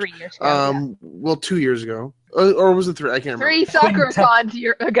skirt. 3 years ago. Well, 2 years ago. Or was it 3? I can't remember. 3 soccer cons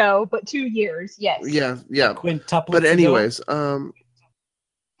ago, but 2 years, yes. Yeah. Quintuplets But ago. anyways,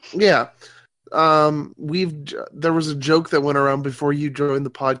 yeah. There was a joke that went around before you joined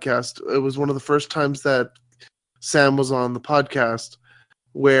the podcast. It was one of the first times that Sam was on the podcast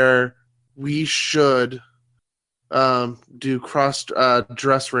where we should do cross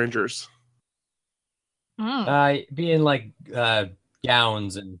dress rangers. Being like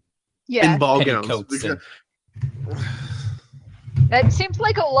gowns and Yeah, In ball gowns. petticoats. And, that seems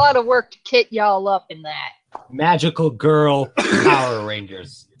like a lot of work to kit y'all up in that. magical girl Power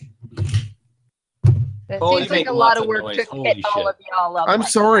Rangers. It Oh, seems you like make a lot lots of of work noise. to Holy get all shit. of y'all up. I'm like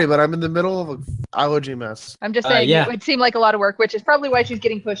sorry, that. but I'm in the middle of an allergy mess. I'm just saying yeah. it would seem like a lot of work, which is probably why she's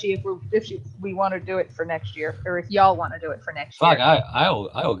getting pushy we want to do it for next year, or if y'all want to do it for next Fuck, year.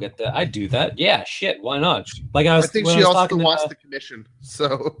 I'll get that. I'd do that. Yeah, shit, why not? Like I think she also talking wants to, the commission.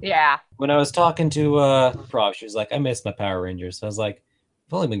 So Yeah. when I was talking to Prov, she was like, I miss my Power Rangers. I was like,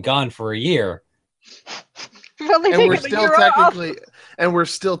 I've only been gone for a year. We've only and we're taken a still year off.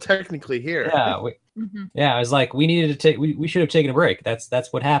 technically here. Yeah, I was like, we needed to take. We should have taken a break. That's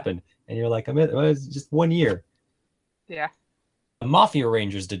what happened. And you're like, it was just 1 year. Yeah. The Mafia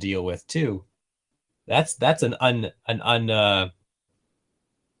Rangers to deal with too. That's an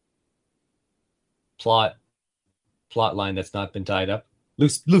plot line that's not been tied up.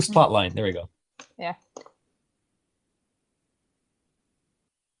 Loose plot line. There we go. Yeah.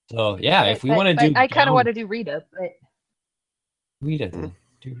 So yeah, if we want to do, I kind of want to do Rita, but Rita,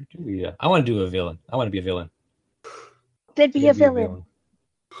 do Rita. I want to do a villain. I want to be a villain. then be a villain.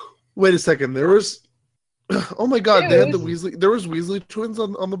 Wait a second. There was. Oh my God! They had the Dude. Weasley. There was Weasley twins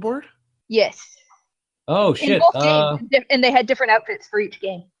on the board. Yes. Oh In shit! both games, and they had different outfits for each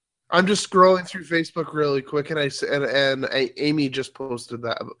game. I'm just scrolling through Facebook really quick, and Amy just posted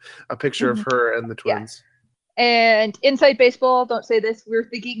a picture of her and the Yeah. twins. And Inside Baseball, don't say this. We're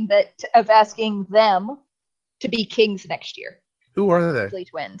thinking of asking them to be kings next year. Who are they? Weasley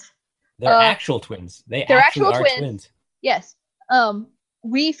twins. They're actual twins. They're actual are twins. Yes.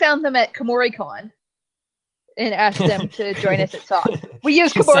 We found them at KomoriCon and asked them to join us at SOC. We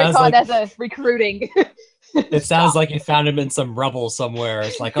used It sounds KomoriCon like- as a recruiting. It sounds like you found him in some rubble somewhere.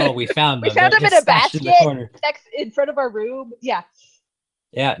 It's like, oh, we found them. We found They're them in just a stashed in the basket corner. next in front of our room. Yeah.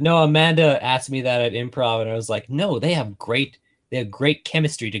 Yeah, no, Amanda asked me that at improv, and I was like, no, they have great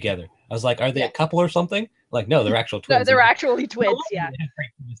chemistry together. I was like, are they a couple or something? Like, no, they're actual twins. No, they're actually twins. No, Yeah. they have great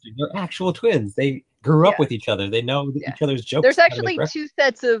chemistry. They're actual twins. They grew up Yeah. with each other. They know Yeah. each other's jokes. There's how to actually make two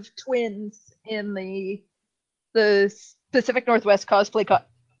sets of twins in the Pacific Northwest cosplay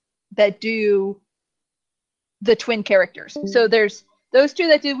that do the twin characters. So there's those two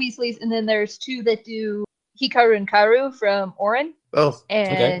that do Weasleys, and then there's two that do Hikaru and Karu from Orin. Oh,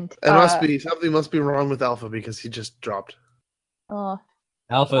 And something must be wrong with Alpha because he just dropped.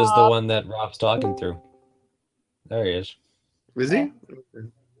 Alpha is the one that Rob's talking through. There he is. Is he?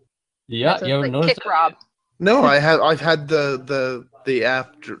 Yeah, you haven't noticed Kick that? Rob. No, I've had the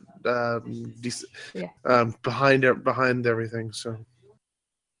app behind everything, so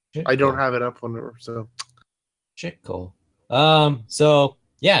Shit, I don't cool. have it up whenever. So Shit, cool. So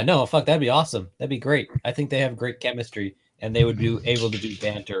yeah, no, fuck, that'd be awesome. That'd be great. I think they have great chemistry, and they would be able to do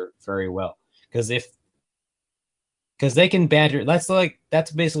banter very well. Because they can banter. That's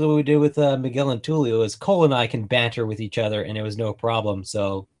basically what we did with Miguel and Tulio. Is Cole and I can banter with each other, and it was no problem.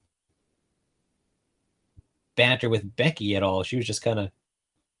 So banter with Becky at all? She was just kind of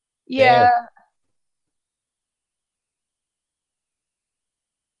Yeah.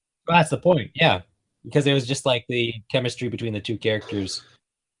 That's the point. Yeah, because it was just like the chemistry between the two characters.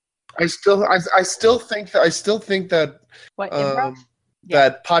 I still think that What improv?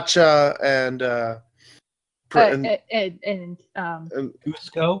 that Pacha and Cusco.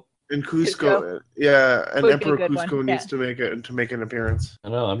 and Cusco, yeah, and Would be a Emperor good Cusco one, needs yeah. to make an appearance. I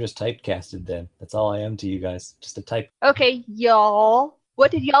know. I'm just typecasted then. That's all I am to you guys. Just a type. Okay, y'all. What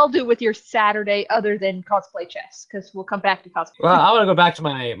did y'all do with your Saturday other than cosplay chess? Because we'll come back to cosplay. Well, I want to go back to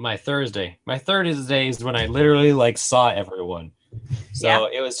my Thursday. My Thursday is when I literally saw everyone. So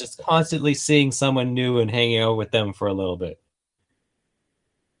It was just constantly seeing someone new and hanging out with them for a little bit.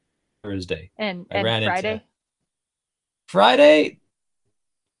 Thursday. And I ran Friday? into Friday.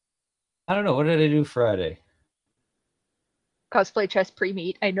 I don't know. What did I do Friday? Cosplay chess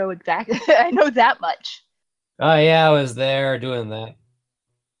pre-meet. I know exactly. I know that much. Oh yeah, I was there doing that.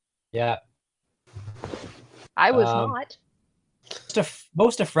 Yeah. I was Um, not.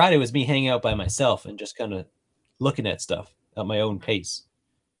 Most of Friday was me hanging out by myself and just kind of looking at stuff at my own pace.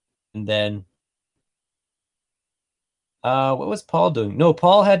 And then, what was Paul doing? No,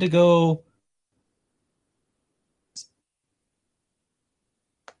 Paul had to go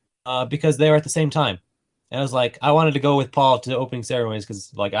because they were at the same time. And I was like, I wanted to go with Paul to the opening ceremonies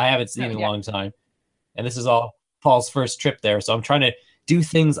because I haven't seen him in a long time. And this is all Paul's first trip there. So I'm trying to do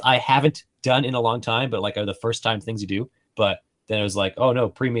things I haven't done in a long time, but are the first time things you do. But then it was like, oh no,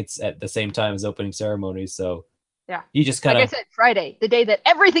 pre-meets at the same time as opening ceremonies. So Yeah. you just kind Like I of, said, Friday, the day that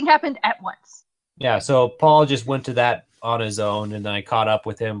everything happened at once. yeah. So Paul just went to that on his own, and then I caught up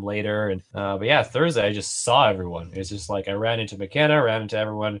with him later. And but yeah, Thursday I just saw everyone. It's just like I ran into McKenna, ran into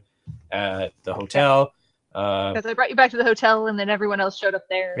everyone at the hotel. Because I brought you back to the hotel, and then everyone else showed up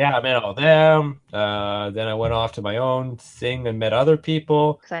there. Yeah, I met all them. Then I went off to my own thing and met other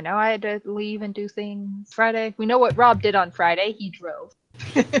people. Because I know I had to leave and do things Friday. We know what Rob did on Friday. He drove.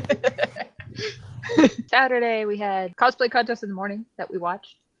 Saturday, we had cosplay contest in the morning that we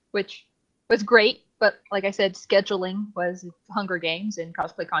watched, which was great. But like I said, scheduling was Hunger Games, and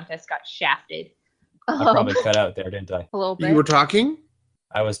cosplay contest got shafted. I probably cut out there, didn't I? A little bit. You were talking?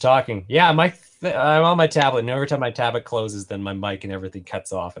 I was talking. Yeah, I'm on my tablet, and every time my tablet closes, then my mic and everything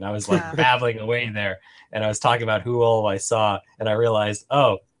cuts off. And I was like babbling away there, and I was talking about who all I saw, and I realized,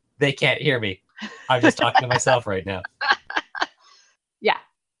 oh, they can't hear me. I'm just talking to myself right now. Yeah.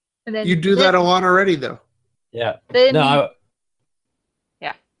 And then You do that a lot already, though. Yeah. Then No,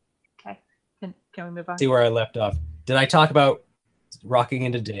 yeah. Okay. Can we move on? see where I left off. Did I talk about rocking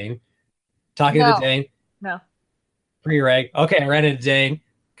into Dane? Talking No. to Dane? No. Pre-reg. Okay, I ran into Dane,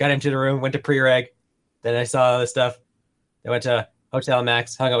 got him to the room, went to pre-reg. Then I saw all this stuff. I went to Hotel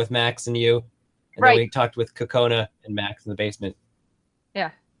Max, hung out with Max and you. And Right. then we talked with Kokona and Max in the basement. Yeah.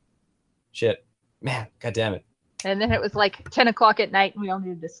 Shit. Man, god damn it. And then it was like 10 o'clock at night, and we all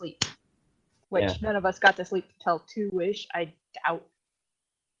needed to sleep. Which Yeah. none of us got to sleep till 2-ish, I doubt.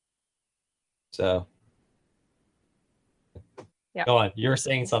 So. Yeah. Go on. You were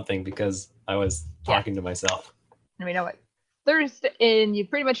saying something because I was talking to myself. And we know what Thursday, and you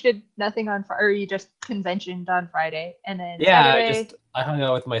pretty much did nothing on Friday, or you just conventioned on Friday, and then Yeah, Saturday, I hung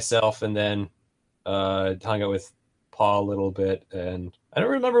out with myself and then hung out with Paul a little bit, and I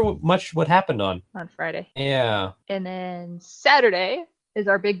don't remember what happened on. Friday, Yeah. and then Saturday is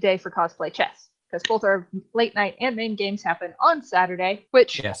our big day for cosplay chess, because both our late night and main games happen on Saturday.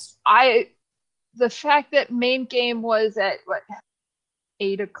 Which Yes. the fact that main game was at what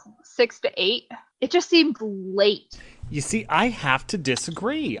 6 to 8, it just seemed late. You see, I have to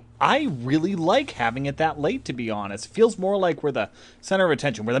disagree. I really like having it that late, to be honest. It feels more like we're the center of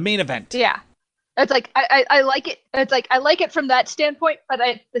attention. We're the main event. Yeah. It's like I like it. It's like I like it from that standpoint, but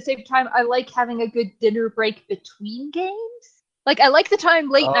at the same time, I like having a good dinner break between games. Like I like the time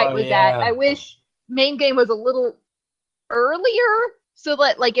late night with that. I wish main game was a little earlier so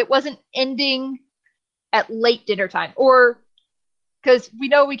that like it wasn't ending at late dinner time, or because we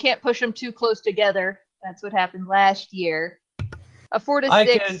know we can't push them too close together. That's what happened last year. A 4 to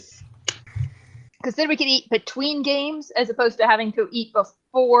 6. Because then we could eat between games as opposed to having to eat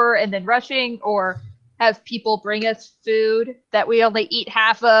before and then rushing, or have people bring us food that we only eat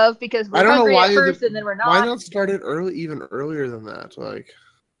half of because we're hungry at first and then we're not. Why not start it even earlier than that? Like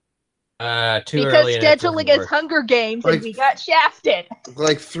Too because early. scheduling is Hunger Games and we got shafted.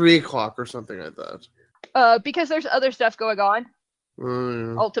 Like 3 o'clock or something like that. Because there's other stuff going on.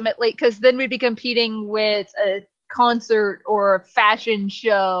 Yeah. Ultimately, because then we'd be competing with a concert or a fashion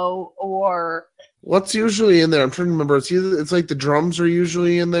show or What's usually in there? I'm trying to remember. It's like the drums are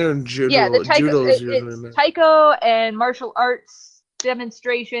usually in there, and judo. Yeah, the Judo is taiko, usually in there. it's taiko and martial arts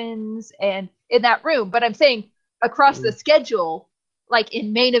demonstrations and in that room. But I'm saying across the schedule, like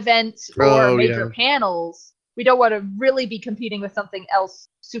in main events or major panels, we don't want to really be competing with something else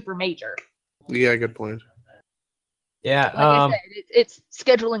super major. Yeah, good point. Yeah. Like I said, it's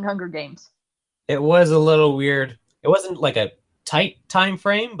scheduling Hunger Games. It was a little weird. It wasn't like a tight time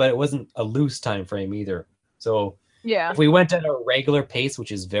frame, but it wasn't a loose time frame either. So Yeah. if we went at a regular pace,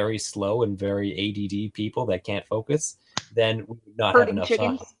 which is very slow and very ADD people that can't focus, then we would not have Herding enough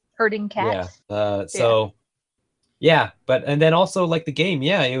chickens, time. herding cats. And then also like the game,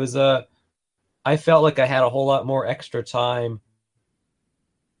 it was I felt like I had a whole lot more extra time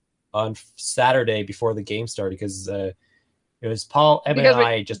on Saturday before the game started because it was Paul, Evan, and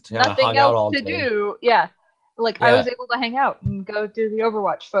I just kind of Nothing hung out all else to day. do. Yeah. Like I was able to hang out and go do the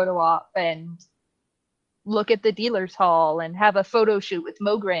Overwatch photo op and look at the dealer's hall and have a photo shoot with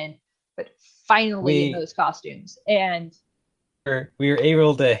Mogren, but finally in those costumes. And we were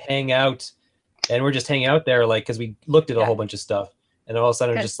able to hang out, and we're just hanging out there, like, because we looked at a whole bunch of stuff, and all of a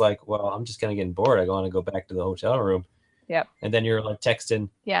sudden I'm just like, well, I'm just kind of getting bored. I want to go back to the hotel room. Yep. And then you're like texting.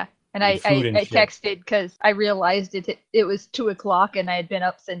 Yeah. And I texted because I realized it was 2 o'clock and I had been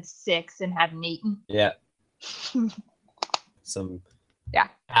up since 6 and hadn't eaten. Yeah. Some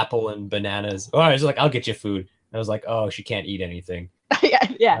apple and bananas. Oh, I was like, I'll get you food. And I was like, oh, she can't eat anything.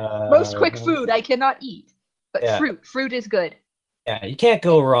 Most quick food I cannot eat, but fruit is good. Yeah, you can't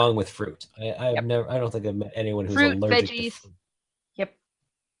go wrong with fruit. I don't think I've met anyone who's allergic to fruit. Yep.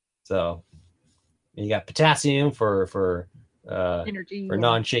 So you got potassium for energy, for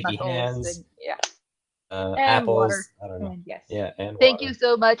non-shaky hands. And apples. Water. I don't know. And yes. Yeah, and thank water. you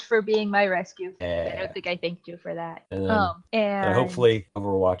so much for being my rescue. Yeah. I don't think I thanked you for that. And hopefully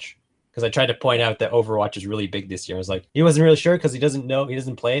Overwatch. because I tried to point out that Overwatch is really big this year. I was like, he wasn't really sure because he doesn't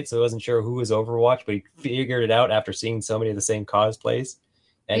play it, so he wasn't sure who was Overwatch, but he figured it out after seeing so many of the same cosplays.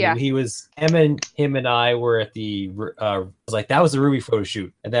 And Yeah. him and I were at I was like, that was the Ruby photo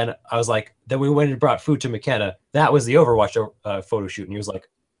shoot. And then I was like, then we went and brought food to McKenna. That was the Overwatch photo shoot. And he was like,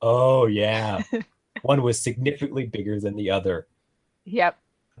 oh yeah. One was significantly bigger than the other. Yep.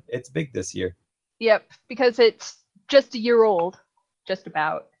 It's big this year. Yep. Because it's just a year old, just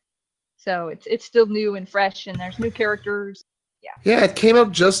about. So it's still new and fresh, and there's new characters. Yeah, it came up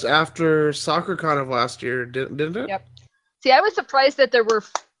just after SoccerCon of last year, didn't it? Yep. See, I was surprised that there were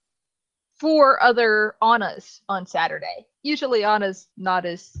 4 other Annas on Saturday. Usually Anna's not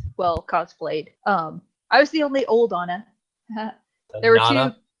as well cosplayed. I was the only old Anna. There were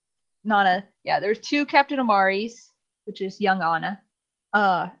Nana? 2 Nana. Yeah, there's 2 Captain Amaris, which is young Anna.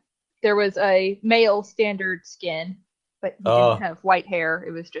 There was a male standard skin, but he didn't have white hair.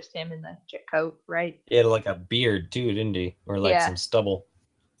 It was just him in the jet coat, right? He had like a beard too, didn't he? Or like Yeah. some stubble.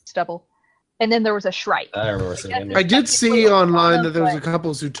 Stubble. And then there was a Shrike. I don't remember seeing him. I did see online that there was a But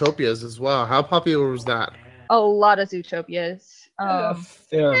couple of Zootopias as well. How popular was that? a lot of Zootopias. A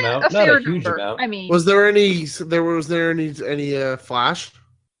fair amount, A not fair a huge number. amount. I mean, Was there any Flash?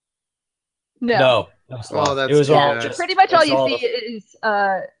 no. Oh, that's it was good. all Yeah. just Pretty much all it's you see is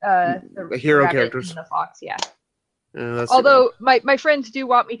the hero rabbit characters. and the fox, yeah. Yeah, that's Although my friends do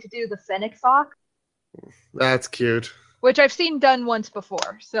want me to do the Fennec Fox, that's cute. which I've seen done once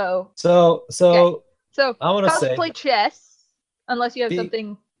before. So So I want to cosplay say chess, unless you have Be-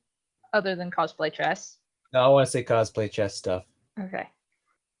 something other than cosplay chess. I want to say cosplay chess stuff. Okay.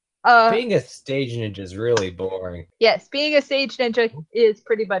 Being a stage ninja is really boring. Yes, being a sage ninja is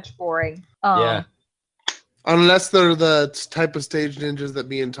pretty much boring. Yeah. Unless they're the type of stage ninjas that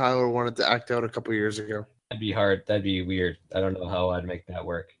me and Tyler wanted to act out a couple years ago. That'd be hard. That'd be weird. I don't know how I'd make that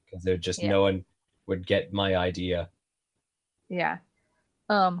work because there's just Yeah. no one would get my idea. Yeah.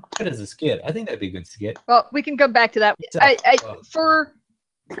 Good as a skit. I think that'd be a good skit. Well, we can come back to that. Tough. For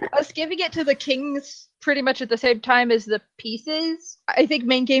us giving it to the kings pretty much at the same time as the pieces, I think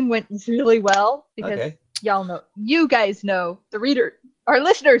main game went really well because Okay. y'all know, you guys know, our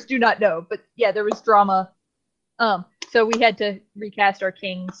listeners do not know, but yeah, there was drama. So we had to recast our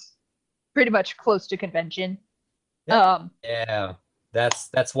kings pretty much close to convention. Yeah. Yeah.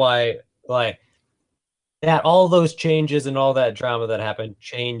 That's why like that all those changes and all that drama that happened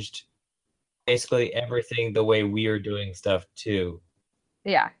changed basically everything the way we are doing stuff too.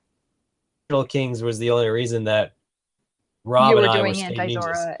 Yeah, Original Kings was the only reason that Rob you and were I doing were stage ninjas.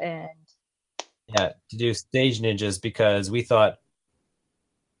 Anti-Zora and Yeah, to do stage ninjas because we thought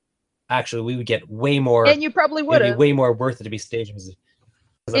actually we would get way more. you probably would It'd be have. way more worth it to be stage ninjas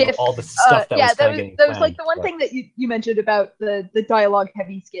because of If, all the stuff that was kind of getting that was like planned, the one but- thing that you mentioned about the dialogue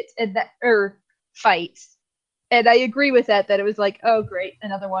heavy skits and that fights, and I agree with that it was like, oh great,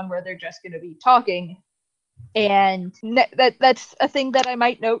 another one where they're just going to be talking, and that's a thing that I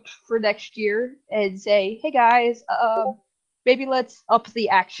might note for next year and say, hey guys, maybe let's up the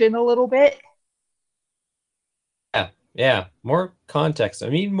action a little bit. Yeah, more context. I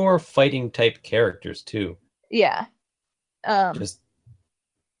mean, more fighting type characters too. Yeah. Just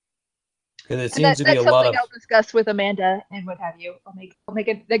because it And seems to be that's a lot something of I'll discuss with Amanda and what have you. I'll make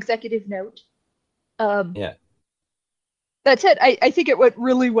an executive note. Yeah. That's it. I think it went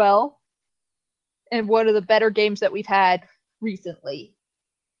really well, and one of the better games that we've had recently.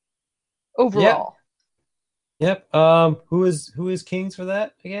 Overall, Yep. Who is Kings for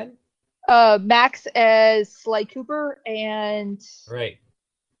that again? Max as Sly Cooper and Right.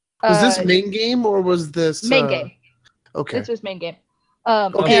 Was this main game or was this main game? Okay. This was main game.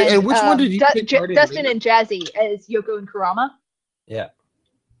 Okay, and which one did you take part in Dustin later? and Jazzy as Yoko and Kurama. Yeah.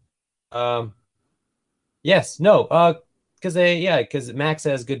 Yes. No. Because Max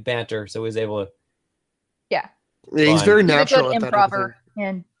has good banter, so he's able to. Yeah, Yeah, he's Fine. very he's a natural good at that. type of improver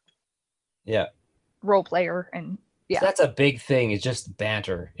and Yeah. role player, and yeah, So that's a big thing. It's just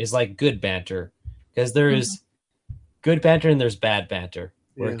banter. It's like good banter because there is good banter and there's bad banter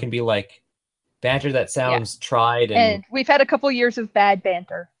where Yeah. it can be like banter that sounds tried and and we've had a couple years of bad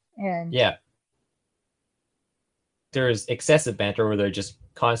banter, and yeah. There's excessive banter where they're just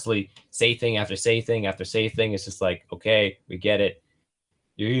constantly say thing after say thing after say thing. It's just like, okay, we get it.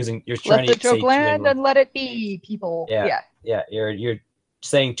 You're trying let the to joke say land and let it be, people. Yeah. yeah, you're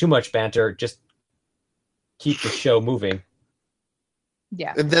saying too much banter. Just keep the show moving.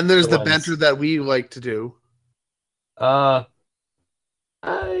 Yeah. And then there's The the ones- banter that we like to do.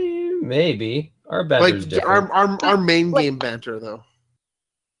 Maybe our banter's Like different. our main Like- game banter though.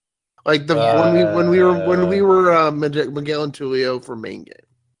 Like when we were Miguel and Tulio for main game.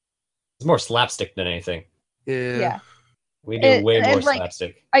 It's more slapstick than anything. Yeah. We do way more like,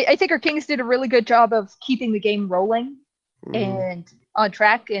 slapstick. I think our Kings did a really good job of keeping the game rolling Mhm. and on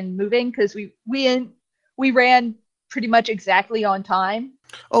track and moving because we ran pretty much exactly on time.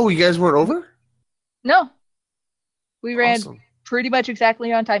 Oh, you guys weren't over? No, we ran Awesome. pretty much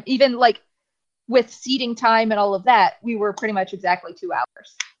exactly on time. Even like with seating time and all of that, we were pretty much exactly 2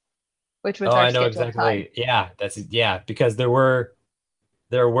 hours, which was Oh, our I know scheduled time. exactly. Yeah, because there were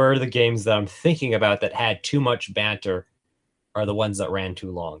the games that I'm thinking about that had too much banter are the ones that ran too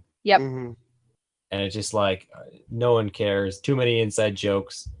long. Yep. Mhm. And it's just like no one cares. Too many inside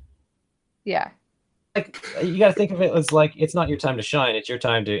jokes. Yeah. Like you got to think of it as like it's not your time to shine; it's your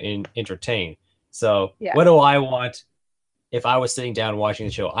time to entertain. So, Yeah. what do I want if I was sitting down watching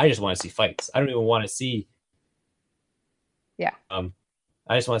the show? I just want to see fights. I don't even want to see. Yeah.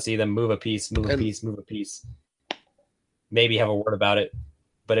 I just want to see them move a piece, move a piece, move a piece. Maybe have a word about it.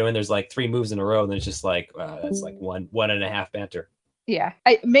 But when there's like 3 moves in a row, then it's just like that's like one and a half banter. Yeah.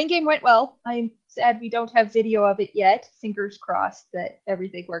 Main game went well. I'm sad we don't have video of it yet. Fingers crossed that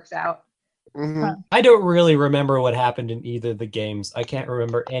everything works out. Mhm. I don't really remember what happened in either of the games. I can't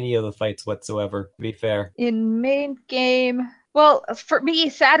remember any of the fights whatsoever, to be fair. In main game, well, for me,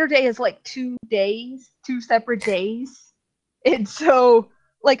 Saturday is like 2 days, 2 separate days. And so,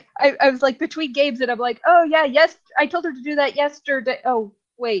 like, I was like between games and I'm like, oh, yeah, yes, I told her to do that yesterday. Oh,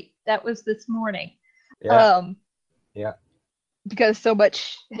 wait, that was this morning. Yeah. Because so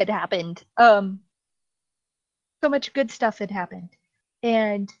much had happened. So much good stuff had happened.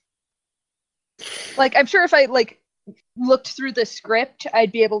 And like I'm sure if I like looked through the script,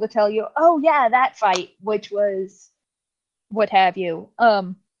 I'd be able to tell you, oh yeah, that fight, which was what have you.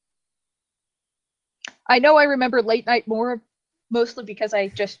 I know I remember Late Night more, mostly because I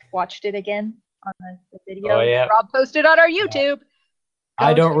just watched it again on the video Oh, yeah. Rob posted on our YouTube.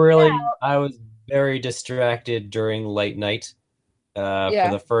 I Go don't check it really. out. I was very distracted during late night for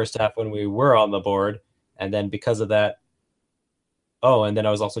the first half when we were on the board, and then because of that. Oh, and then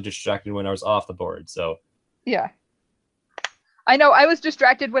I was also distracted when I was off the board. So Yeah. I know I was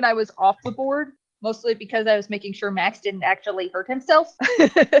distracted when I was off the board, mostly because I was making sure Max didn't actually hurt himself.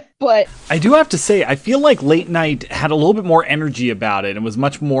 But I do have to say, I feel like Late Night had a little bit more energy about it and was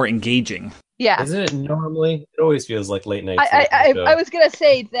much more engaging. yeah. isn't it normally? It always feels like late night. I was gonna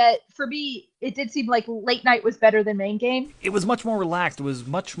say that for me, it did seem like Late Night was better than main game. It was much more relaxed. It was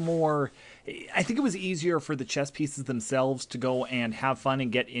much more. I think it was easier for the chess pieces themselves to go and have fun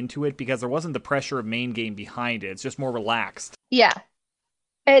and get into it because there wasn't the pressure of main game behind it. It's just more relaxed. Yeah,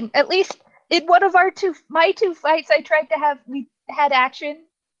 and at least in one of my 2 fights, I tried to have we had action.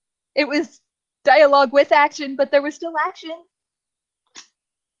 It was dialogue with action, but there was still action.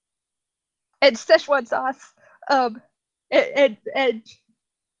 And Szechuan sauce. And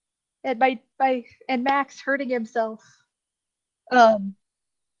Max hurting himself.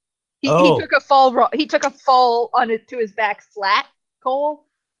 He took a fall. He took a fall to his back flat, Cole,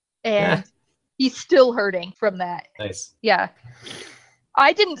 and he's still hurting from that. Nice. Yeah,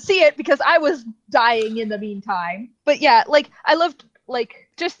 I didn't see it because I was dying in the meantime. But yeah, like I loved like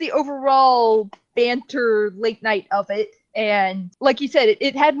just the overall banter late night of it, and like you said,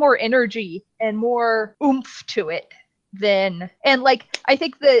 it had more energy and more oomph to it than and like I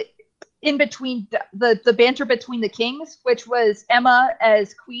think the in between the banter between the Kings, which was Emma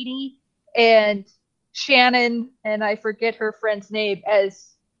as Queenie and Shannon, and I forget her friend's name,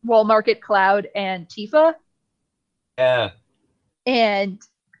 as Wall Market Cloud and Tifa. Yeah. And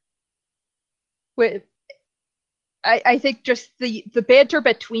with I think just the banter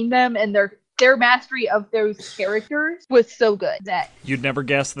between them and their mastery of those characters was so good that You'd never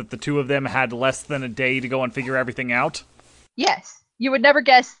guess that the two of them had less than a day to go and figure everything out? yes, you would never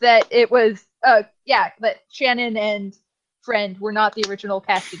guess that it was that Shannon and Friend were not the original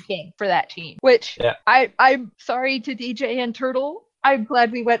cast and king for that team. Which I'm sorry to DJ and Turtle. I'm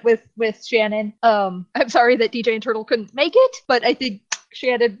glad we went with Shannon. I'm sorry that DJ and Turtle couldn't make it, but I think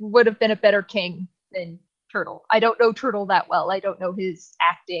Shannon would have been a better king than Turtle. I don't know Turtle that well. I don't know his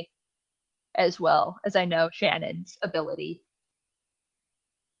acting as well as I know Shannon's ability.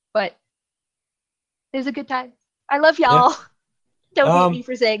 But it was a good time. I love y'all. Yeah. Don't hate me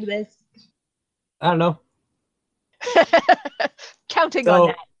for saying this. I don't know. Counting on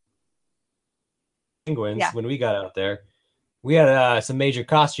that. Penguins, when we got out there, we had some major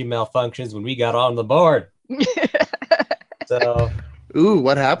costume malfunctions when we got on the board. So,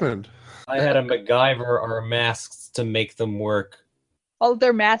 what happened? I had to MacGyver our masks to make them work. All of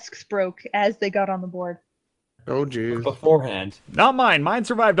their masks broke as they got on the board. Oh, geez. beforehand. Not mine. Mine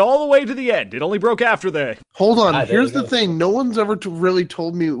survived all the way to the end. It only broke after the. Hold on. Ah, there Here's you the go. thing. No one's ever really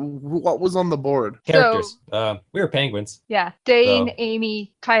told me what was on the board. Characters. We were penguins. Yeah, Dane, So-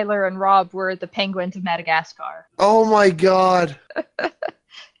 Amy, Tyler, and Rob were the penguins of Madagascar. Oh, my God.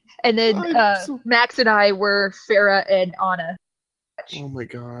 And then I'm so- Max and I were Farah and Anna. Oh, my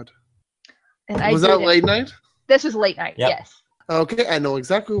God. And I Was did that it. late night? This was late night, Yep. yes. Okay, I know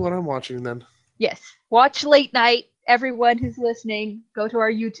exactly what I'm watching then. Yes. Watch late night. Everyone who's listening, go to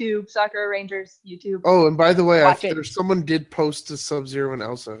our YouTube, Sakura Rangers YouTube. Oh, and by the way, Watch it. someone did post to Sub-Zero and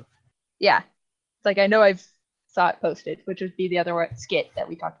Elsa. Yeah. It's like I know I've saw it posted, which would be the other skit that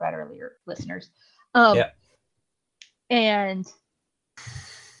we talked about earlier, listeners. Yeah. And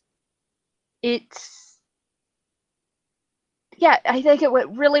it's I think it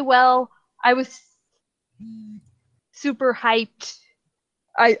went really well. I was super hyped.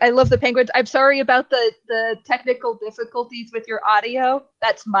 I love the penguins. I'm sorry about the technical difficulties with your audio.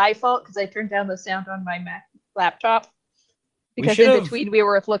 That's my fault because I turned down the sound on my Mac laptop. Because in should've- between we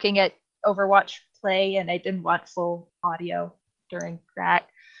were looking at Overwatch play and I didn't want full audio during that.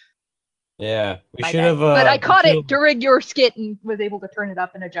 Yeah, we My should bad. have. But I caught it during your skit and was able to turn it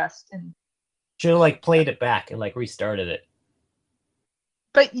up and adjust. And Should have like played it back and like restarted it.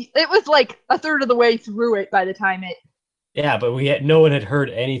 but it was like a third of the way through it by the time it. Yeah, but no one had heard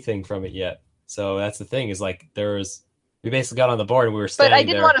anything from it yet. So that's the thing is like we basically got on the board and we were But standing I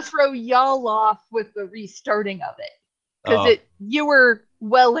didn't there. want to throw y'all off with the restarting of it because Oh. you were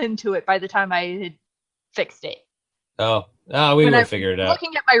well into it by the time I had fixed it. We When would I- have figured it out.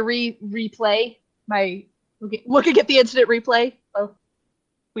 Looking at my replay, looking at the instant replay a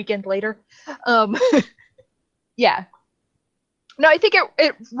weekend later. Yeah. No, I think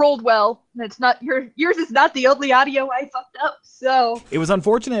it rolled well. It's not yours is not the only audio I fucked up. So It was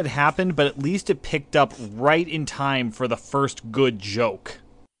unfortunate it happened, but at least it picked up right in time for the first good joke.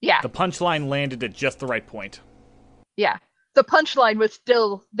 yeah, The punchline landed at just the right point. yeah. The punchline was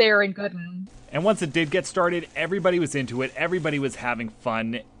still there and good. And once it did get started, everybody was into it. Everybody was having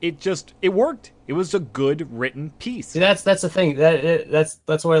fun. It worked. It was a good written piece. See, that's the thing.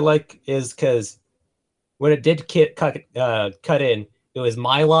 That's what I like is because when it did cut in, it was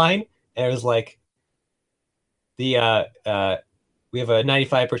my line, and it was like we have a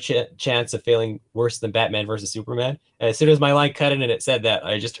 95% chance of failing worse than Batman versus Superman. And as soon as my line cut in and it said that,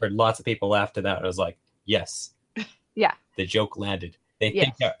 I just heard lots of people laugh to that. I was like, yes, Yeah. the joke landed. They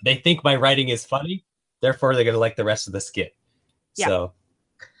Yes. think my writing is funny, therefore they're gonna like the rest of the skit. Yeah. So,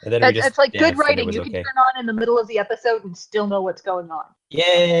 and then It's like good danced and it writing. was You okay. can turn on in the middle of the episode and still know what's going on.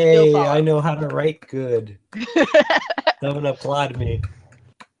 Yay! follow. I know how to write good. Someone applaud me.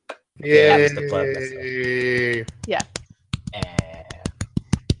 Yeah. just applaud myself. Eh,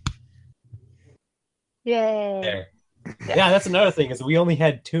 Yay. there. Yeah. Yeah, that's another thing is we only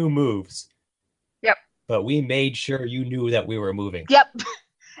had 2 moves. Yep. But we made sure you knew that we were moving. Yep.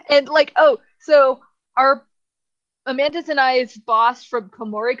 And so our Amanda's and I's boss from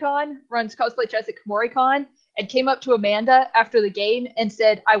KomoriCon runs cosplay chess at KomoriCon and came up to Amanda after the game and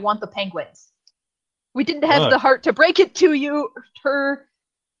said, "I want the penguins." We didn't have Oh. the heart to break it to her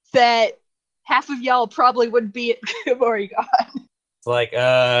that half of y'all probably wouldn't be at KomoriCon. It's like,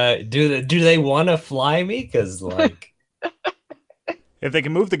 do they want to fly me? Because like, If they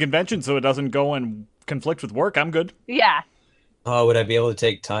can move the convention so it doesn't go and conflict with work, I'm good. Yeah. oh, would I be able to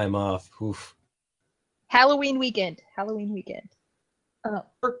take time off? Oof. Halloween weekend. Oh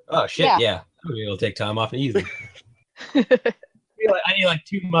shit, Yeah. yeah. I'll be able to take time off easy. I need like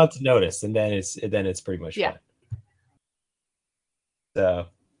 2 months notice, and then it's pretty much Yeah. fine. So,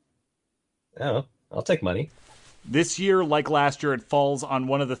 oh, I'll take money. This year, like last year, it falls on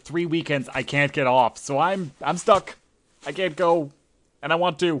one of the 3 weekends I can't get off, so I'm stuck. I can't go, and I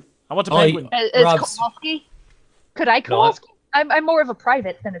want to. I want to Oh, penguin. As Rob's- Kowalski? Could I No, Kowalski? I'm more of a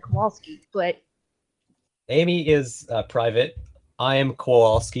private than a Kowalski, but Amy is private. I am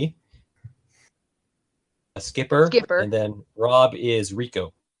Kowalski. A Skipper. Skipper. And then Rob is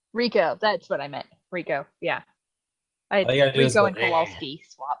Rico. Rico, that's what I meant. Rico, yeah. I had All you gotta do is Rico go, and Kowalski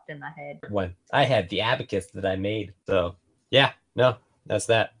swapped in my head. One. I had the abacus that I made. So, yeah, no, that's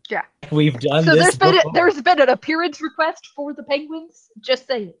that. Yeah. We've done So this before. there's been an appearance request for the Penguins. Just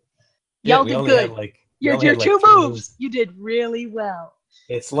saying. Yeah, Y'all we did only good. had, like, we Your only had, like, 2 3 moves. You did really well.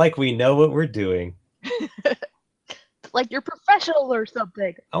 It's like we know what we're doing. Like you're professional or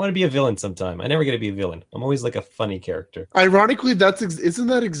something. I want to be a villain sometime. I never get to be a villain. I'm always like a funny character. Ironically, isn't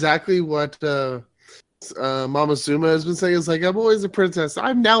that exactly what Mama Suma has been saying? It's like, I'm always a princess.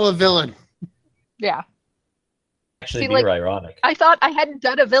 I'm now a villain. Yeah. Actually, See, be like, ironic. I thought I hadn't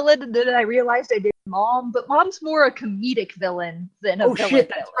done a villain, and then I realized I did. Mom, but Mom's more a comedic villain than a Oh villain. shit,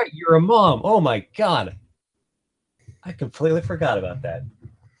 that's right. You're a mom. Oh my god. I completely forgot about that.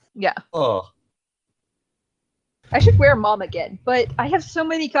 Yeah. Oh. I should wear Mom again, but I have so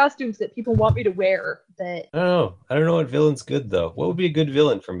many costumes that people want me to wear that I don't know. I don't know what villain's good though. What would be a good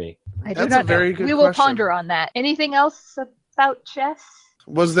villain for me? I do That's not a very know. good We will question. ponder on that. Anything else about chess?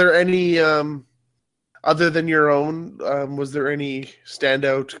 Was there any other than your own? Was there any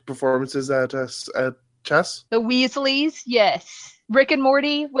standout performances at chess? The Weasleys, yes. Rick and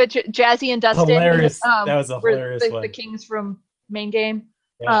Morty, which Jazzy and Dustin Hilarious. That was a were hilarious the one. kings from main game.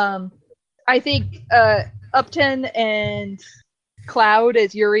 Yeah. I think Upton and Cloud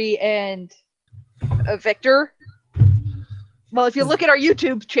as Yuri and Victor. Well, if you look at our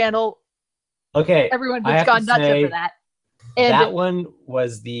YouTube channel, Okay. everyone I has have gone to nuts say, over that. And that one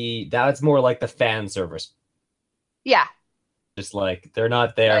was that's more like the fan service. yeah, Just like they're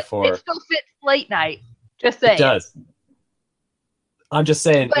not there but for it still fits late night. Just saying. it does. I'm just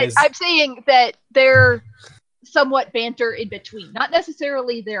saying But I'm saying that they're somewhat banter in between. Not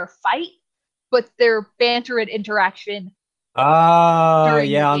necessarily their fight, but their banter and interaction. During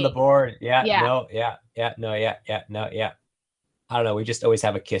yeah, the on the game. board. Yeah, Yeah. no, yeah. I don't know. We just always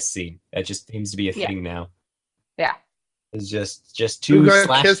have a kiss scene. That just seems to be a Yeah. thing now. Yeah. It's just Who two got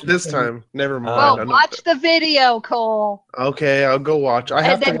slash kissed this time? Never mind. Well, I'm watch the video, Cole. Okay, I'll go watch. I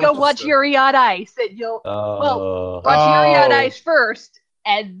have And then to go watch watch this Yuri on Ice. And you'll Oh, watch Yuri on Oh. Ice first,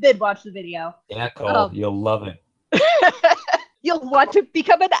 and then watch the video. yeah, Cole, um, you'll love it. You'll want to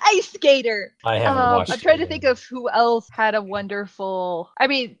become an ice skater. I haven't watched I'm it trying to yet. think of who else had a wonderful. I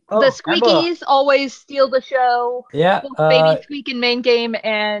mean, Oh, the Emma. Squeakies always steal the show. Yeah, Both Baby Squeak in main game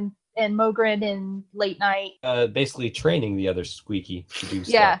and Mogren in late night. basically training the other Squeaky to do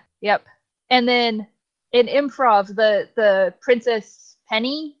Yeah, stuff. yep. And then in improv, the Princess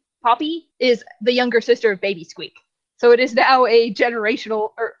Penny Poppy is the younger sister of Baby Squeak. So it is now a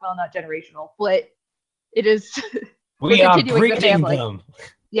generational, or well, not generational, but it is. We We're are continuing the breeding family. them.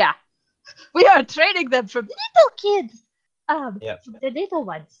 Yeah, we are training them from little kids, Yep. from the little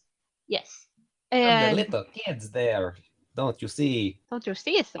ones. Yes, From the and little kids there. Don't you see? don't you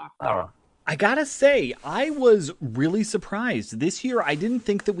see it, sir? Oh, I gotta say, I was really surprised. This year, I didn't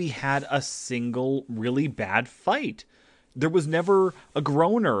think that we had a single really bad fight. There was never a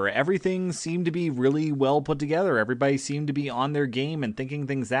groaner. Everything seemed to be really well put together. Everybody seemed to be on their game and thinking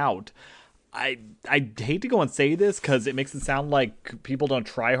things out. I hate to go and say this because it makes it sound like people don't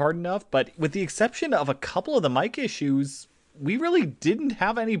try hard enough, but with the exception of a couple of the mic issues, we really didn't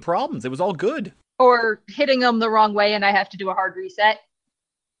have any problems. It was all good. Or hitting them the wrong way, and I have to do a hard reset.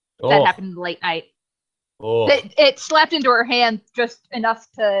 That happened in the late night. Oh. It slapped into her hand just enough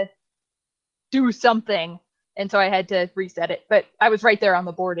to do something, and so I had to reset it. But I was right there on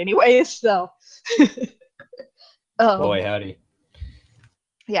the board anyways, so. Boy, howdy.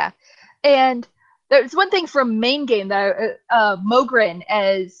 Yeah. And there's one thing from main game that Mogren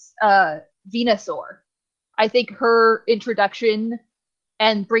as Venusaur. I think her introduction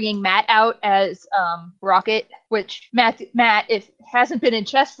and bringing Matt out as Rocket, which Matt hasn't been in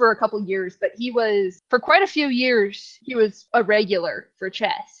chess for a couple years, but he was for quite a few years. He was a regular for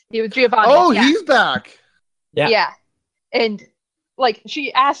chess. He was Giovanni. Oh, yeah. he's back. Yeah. And like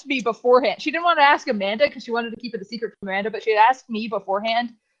she asked me beforehand. She didn't want to ask Amanda because she wanted to keep it a secret from Amanda, but she had asked me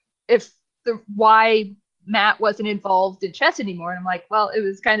beforehand if why Matt wasn't involved in chess anymore. And I'm like, well, it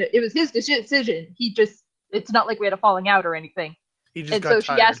was his decision. It's not like we had a falling out or anything. He just And got so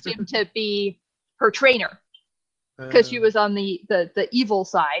tired. she asked him to be her trainer because she was on the evil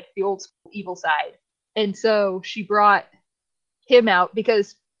side, the old school evil side. And so she brought him out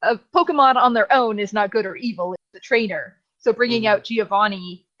because a Pokemon on their own is not good or evil. It's the trainer. So bringing out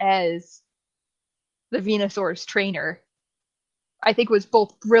Giovanni as the Venusaur's trainer, I think was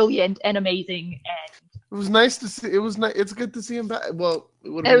both brilliant and amazing. And It was nice to see. It was nice. It's good to see him back. Well, it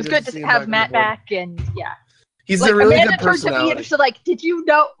was good to see him have on the Matt board. back. And yeah, He's like a really Amanda good turned to me and personality. she's like, "Did you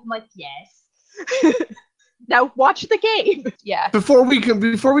know?" I'm like, "Yes." Now watch the game. Yeah. Before we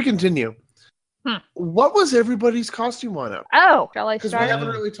continue, Hmm. what was everybody's costume lineup? Oh, shall I Because we start? haven't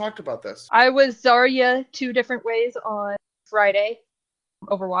really talked about this. I was Zarya 2 different ways on Friday,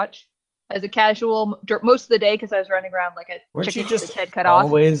 Overwatch, as a casual most of the day because I was running around like a Weren't chicken you with just its head cut off,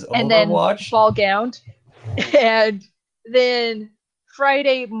 always and then Overwatch? ball gowned, and then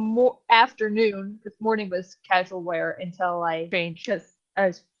Friday afternoon, this morning was casual wear until I changed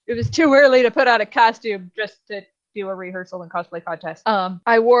because it was too early to put on a costume just to do a rehearsal and cosplay contest.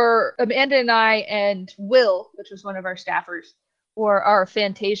 I wore Amanda and I and Will, which was one of our staffers, wore our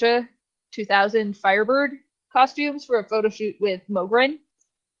Fantasia 2000 Firebird costumes for a photo shoot with Mogren.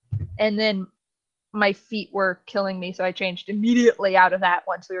 And then my feet were killing me, so I changed immediately out of that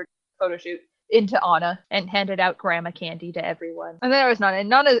once we were photo shoot into Anna and handed out grandma candy to everyone. And then I was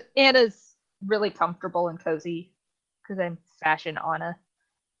Nana. Anna's really comfortable and cozy because I'm fashion Anna.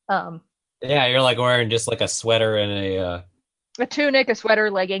 Yeah, you're like wearing just like a sweater and a tunic, a sweater,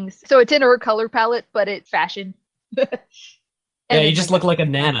 leggings. So it's in her color palette, but it's fashion. Yeah, you just look like a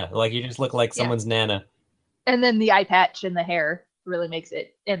nana. Like you just look like someone's nana. And then the eye patch and the hair really makes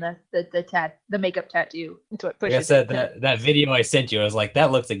it, and the makeup tattoo. That's what pushes. Like I said, that video I sent you, I was like,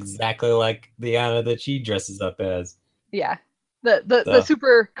 that looks exactly like the Anna that she dresses up as. Yeah, the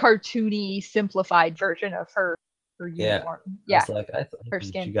super cartoony, simplified version of her uniform. Yeah, I thought her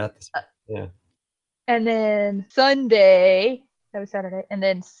skin. She got this. Yeah. And then Sunday, that was Saturday, and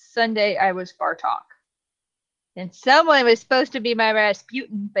then Sunday I was Bartok. And someone was supposed to be my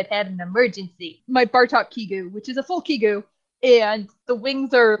Rasputin, but had an emergency. My Bartok Kigu, which is a full Kigu, and the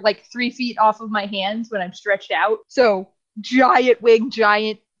wings are like 3 feet off of my hands when I'm stretched out. So giant wing,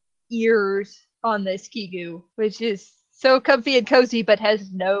 giant ears on this Kigu, which is so comfy and cozy, but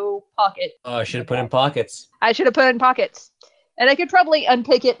has no pocket. Oh, I should have put in pockets. I should have put in pockets. And I could probably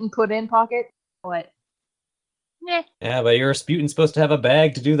unpick it and put in pocket, but meh. Yeah, but your Rasputin's supposed to have a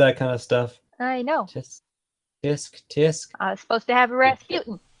bag to do that kind of stuff. I know. Tisk. I was supposed to have a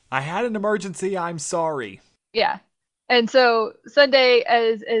Rasputin. I had an emergency. I'm sorry. Yeah. And so Sunday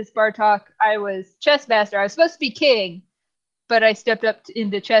as Bartok, I was chess master. I was supposed to be king, but I stepped up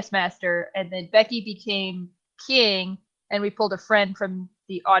into chess master, and then Becky became king, and we pulled a friend from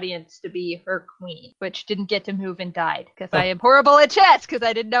the audience to be her queen, which didn't get to move and died because I am horrible at chess because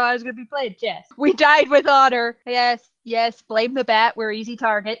I didn't know I was going to be playing chess. We died with honor. Yes. Blame the bat. We're easy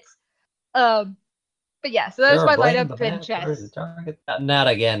targets. But yeah, so that was my lineup in chess. Not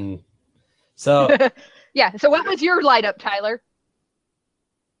again. So yeah. So what was your lineup, Tyler?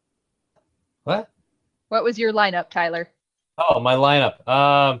 What? What was your lineup, Tyler? Oh, my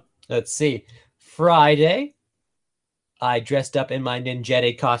lineup. Let's see. Friday, I dressed up in my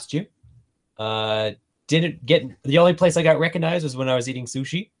ninjette costume. Didn't get the only place I got recognized was when I was eating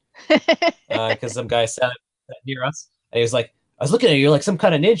sushi. Because some guy sat near us, and he was like, I was looking at you like some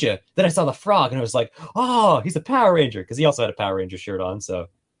kind of ninja. Then I saw the frog, and I was like, oh, he's a Power Ranger. Because he also had a Power Ranger shirt on, so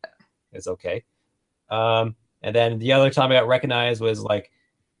it's okay. And then the other time I got recognized was like,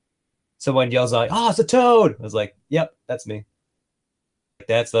 someone yells like, oh, it's a toad. I was like, yep, that's me.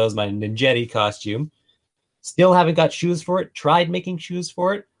 That was my ninjette costume. Still haven't got shoes for it. Tried making shoes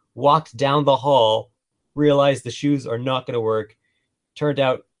for it. Walked down the hall. Realized the shoes are not going to work. Turned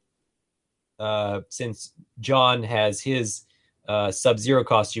out, since John has his Sub-Zero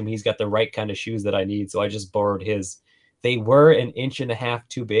costume, he's got the right kind of shoes that I need, so I just borrowed his. They were 1.5 inches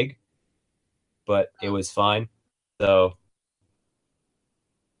too big, but it was fine. So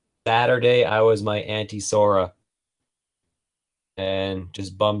Saturday I was my Auntie Sora and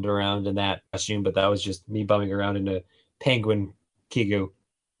just bummed around in that costume, but that was just me bumming around in a penguin Kigu.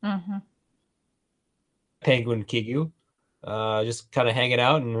 Mm-hmm. Penguin Kigu. Just kind of hanging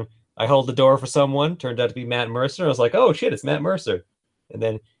out, and I hold the door for someone. Turned out to be Matt Mercer. I was like, oh shit, it's Matt Mercer. And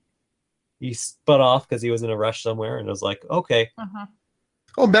then he spun off because he was in a rush somewhere, and I was like, okay. Uh-huh.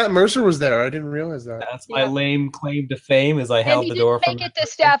 Oh, Matt Mercer was there. I didn't realize that. That's my lame claim to fame, is I held the door for him. He didn't make it to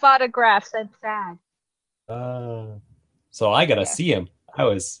staff autographs. I'm sad. So I gotta see him. I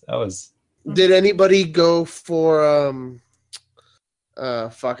was. Did anybody go for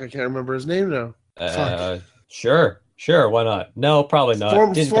fuck, I can't remember his name now. Sure, why not? No, probably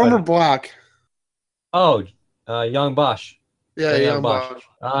not. Former Black. Oh, Young Bosch. Yeah, Young Bosch.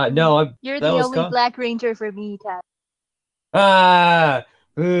 No, you're the only Black Ranger for me, Todd.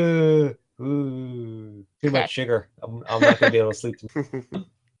 Too much sugar. I'm not gonna be able to sleep tonight.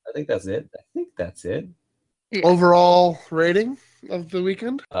 I think that's it. Yeah. Overall rating of the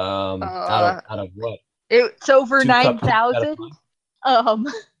weekend? Out of what? It's over 9,000.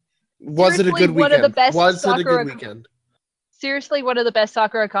 Was it a good weekend? One of the best was it a good weekend? Seriously, one of the best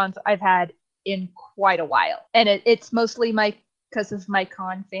soccer icons I've had in quite a while, and it's mostly because of my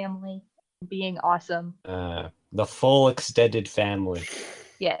con family being awesome. The full extended family.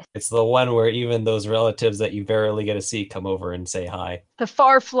 Yes. It's the one where even those relatives that you barely get to see come over and say hi. The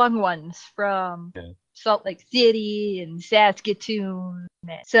far-flung ones from Salt Lake City and Saskatoon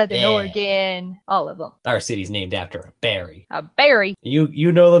and Southern Oregon, all of them. Our city's named after a berry. A berry?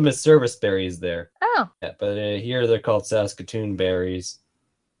 You know them as service berries there. Oh. Yeah, but here they're called Saskatoon berries.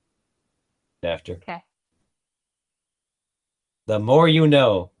 After. Okay. The more you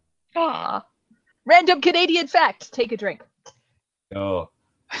know. Random Canadian fact. Take a drink. Oh.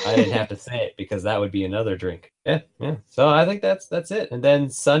 I didn't have to say it because that would be another drink. Yeah. So I think that's it. And then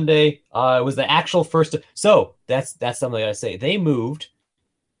Sunday was the actual first. So that's something I say. They moved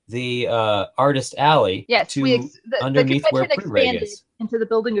the Artist Alley Yes, to the underneath where convention Pre-Reg expanded is. into the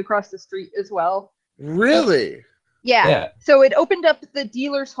building across the street as well. Really? Yeah. Yeah. So it opened up the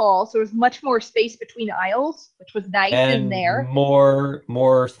dealer's hall, so there was much more space between aisles, which was nice in And there.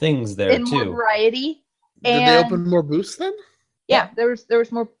 more things there And too. more variety. Did they open more booths then? Yeah, there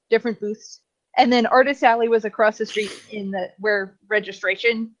was more different booths. And then Artist Alley was across the street in the where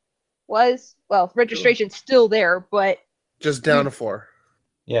registration was. Well, registration's still there, but Just down a floor.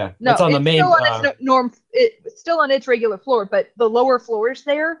 Yeah. no, it's on the main still on its it's still on its regular floor, but the lower floors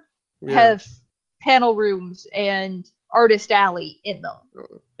there have panel rooms and Artist Alley in them.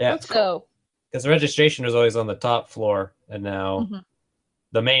 yeah. That's cool. So Because the registration was always on the top floor, and now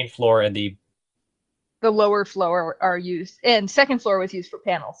the main floor and the lower floor are used, and second floor was used for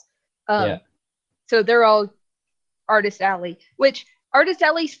panels. Yeah. So they're all Artist Alley, which Artist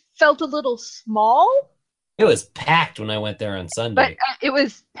Alley felt a little small, it was packed when I went there on but Sunday. it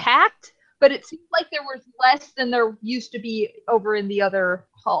was packed. But it seemed like there was less than there used to be over in the other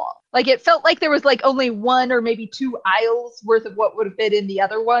hall. Like it felt like there was like only one or maybe two aisles worth of what would have been in the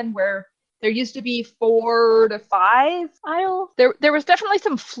other one, where there used to be 4 to 5 aisles. There was definitely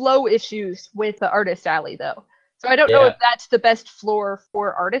some flow issues with the Artist Alley though. So I don't know if that's the best floor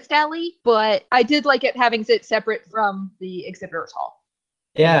for Artist Alley, but I did like it having it separate from the exhibitors hall.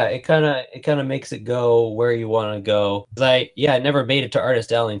 Yeah, it kind of makes it go where you want to go. 'Cause I never made it to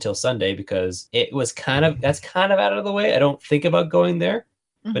Artist Alley until Sunday because it was that's kind of out of the way. I don't think about going there,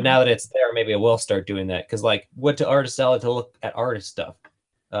 but now that it's there, maybe I will start doing that. Because like went to Artist Alley to look at artist stuff,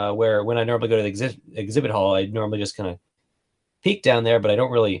 where when I normally go to the exhibit hall, I normally just kind of peek down there, but I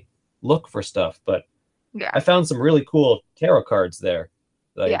don't really look for stuff. But Yeah. I found some really cool tarot cards there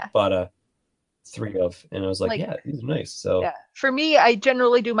that Yeah. I bought 3 of, and I was like, yeah, these are nice. So Yeah. For me, I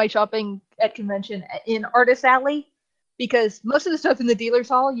generally do my shopping at convention in Artist Alley because most of the stuff in the dealer's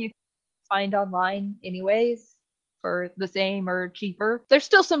hall you can find online anyways for the same or cheaper. There's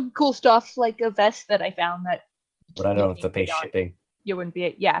still some cool stuff like a vest that I found that but I don't have to pay shipping. you wouldn't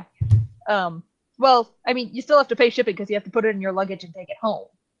be well, I mean, you still have to pay shipping because you have to put it in your luggage and take it home.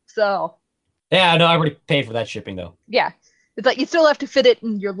 So Yeah, no, I already paid for that shipping though. yeah, it's like you still have to fit it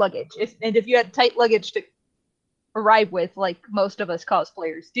in your luggage. If you had tight luggage to arrive with, like most of us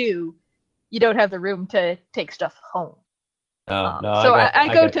cosplayers do, you don't have the room to take stuff home. No, So I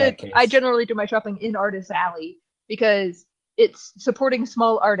I generally do my shopping in Artist Alley because it's supporting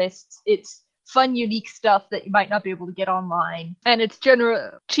small artists. It's fun, unique stuff that you might not be able to get online, and it's generally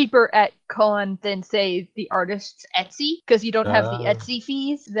cheaper at con than say the artist's Etsy because you don't have the Etsy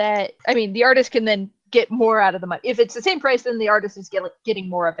fees. That I mean, the artist can then get more out of the money. If it's the same price, then the artist is getting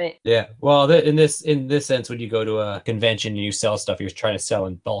more of it. Yeah, well, in this sense, when you go to a convention and you sell stuff, you're trying to sell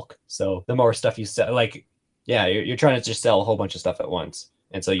in bulk. So the more stuff you sell, like, yeah, you're trying to just sell a whole bunch of stuff at once,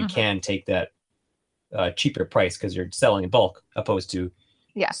 and so you can take that cheaper price because you're selling in bulk, opposed to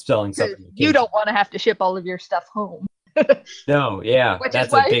selling something. You don't want to have to ship all of your stuff home. No, yeah, which that's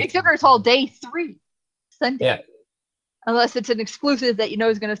is why a big Exhibitors Hall Day 3 Sunday. Yeah. Unless it's an exclusive that you know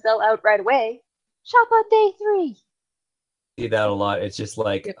is going to sell out right away. Shop on Day 3. See that a lot. It's just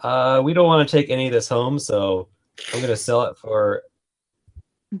like, we don't want to take any of this home, so I'm gonna sell it for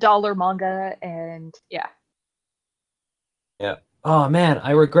dollar manga and yeah. Oh man,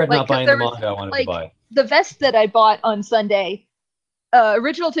 I regret Like, not buying the manga I wanted like, to buy. The vest that I bought on Sunday,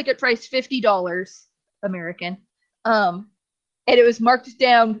 original ticket price $50 American, and it was marked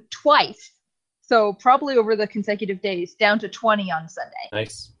down twice, so probably over the consecutive days, down to 20 on Sunday.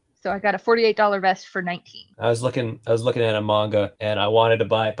 Nice. So I got a $48 vest for 19. I was looking at a manga and I wanted to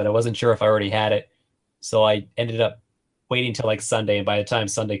buy it, but I wasn't sure if I already had it. So I ended up waiting till like Sunday, and by the time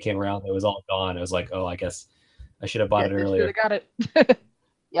Sunday came around, it was all gone. I was like, oh, I guess I should have bought it earlier. Should have got it.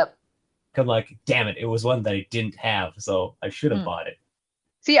 Yep. I'm like, damn it, it was one that I didn't have, so I should have bought it.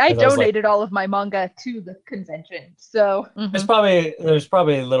 See, I 'Cause I was like- donated all of my manga to the convention, so There's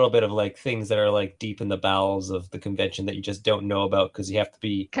probably a little bit of like things that are like deep in the bowels of the convention that you just don't know about because you have to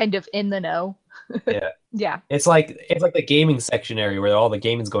be kind of in the know. Yeah. Yeah. It's like the gaming section area where all the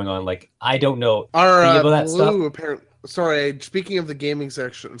gaming's going on. Like I don't know Our any of that stuff. blue apparently. Sorry, speaking of the gaming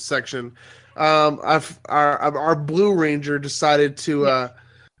section, our Blue Ranger decided to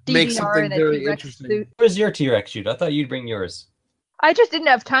make DDR something in a very T-Rex interesting. suit. Where's your T-Rex shoot? I thought you'd bring yours. I just didn't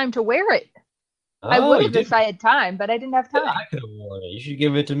have time to wear it. I Oh, would you have did. if I had time, but I didn't have time. I could have worn it. You should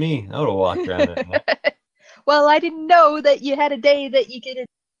give it to me. I would have walked around it. Well, I didn't know that you had a day that you could have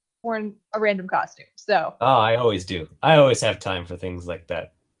worn a random costume. So Oh, I always do. I always have time for things like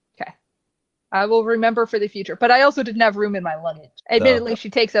that. I will remember for the future. But I also didn't have room in my luggage. Admittedly, she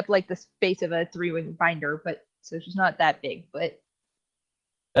takes up like the space of a 3-wing binder, but so she's not that big. But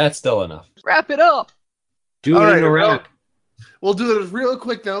That's still enough. wrap it up. Do All it right, in a wrap. We'll do it real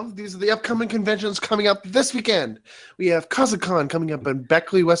quick, though. These are the upcoming conventions coming up this weekend. We have Kazakon coming up in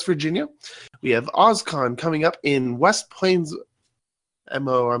Beckley, West Virginia. We have OzCon coming up in West Plains,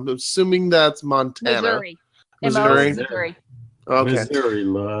 MO. I'm assuming that's Montana. Missouri. Missouri. MO, Missouri. Okay. Missouri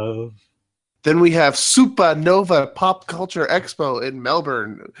love. Then we have Supernova Pop Culture Expo in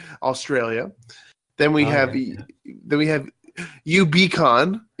Melbourne, Australia. Then we have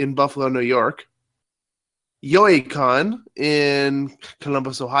UBCon in Buffalo, New York. YoiCon in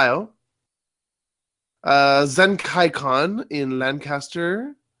Columbus, Ohio. ZenkaiCon in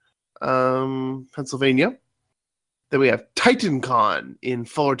Lancaster, Pennsylvania. Then we have TitanCon in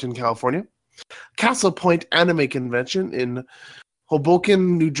Fullerton, California. Castle Point Anime Convention in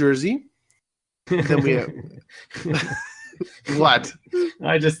Hoboken, New Jersey. Then we have what?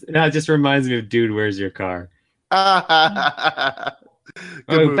 That just reminds me of Dude, Where's Your Car?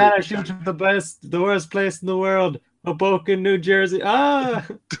 Good movie. Parachute to the worst place in the world, Hoboken, New Jersey.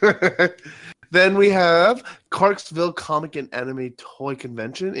 Then we have Clarksville Comic and Anime Toy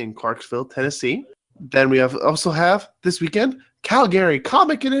Convention in Clarksville, Tennessee. Then we also have this weekend Calgary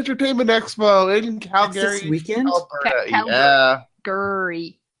Comic and Entertainment Expo in Calgary, this weekend? Alberta.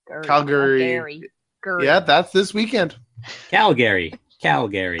 Calgary. Yeah, Calgary. yeah, that's this weekend. Calgary.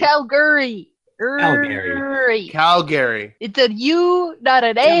 Calgary. It's a U, not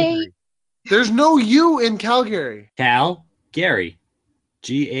an A. There's no U in Calgary. Calgary.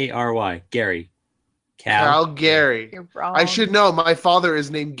 Gary. Gary. Calgary. You're wrong. I should know. My father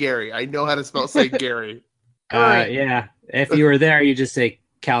is named Gary. I know how to spell St. Gary. Yeah. If you were there, you just say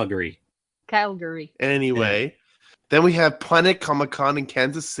Calgary. Calgary. Anyway, then we have Planet Comic-Con in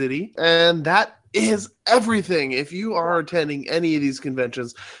Kansas City. And that is everything. If you are attending any of these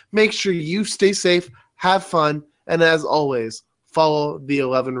conventions, make sure you stay safe, have fun, and as always, follow the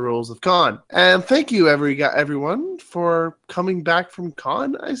 11 rules of con. And thank you, everyone, for coming back from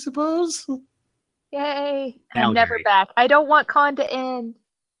con, I suppose. Yay. Calgary. I'm never back. I don't want con to end.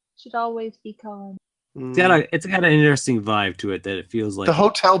 Should always be con. It's got an interesting vibe to it that it feels like The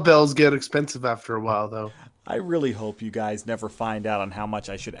hotel bills get expensive after a while, though. I really hope you guys never find out on how much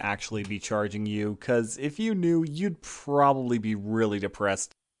I should actually be charging you, because if you knew, you'd probably be really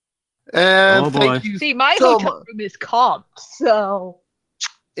depressed. And Oh, boy. thank you See, my so hotel much. room is comped, so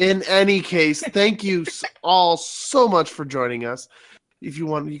In any case, thank you all so much for joining us. If you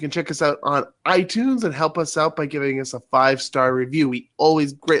want, you can check us out on iTunes and help us out by giving us a 5-star review. We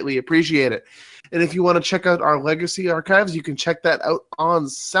always greatly appreciate it. And if you want to check out our legacy archives, you can check that out on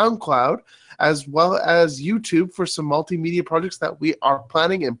SoundCloud, as well as YouTube for some multimedia projects that we are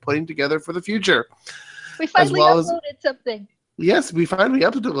planning and putting together for the future. we finally well as- uploaded something. Yes, we finally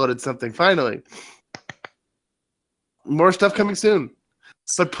uploaded something, finally. More stuff coming soon.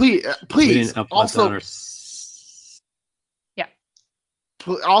 But please, we didn't upload also, that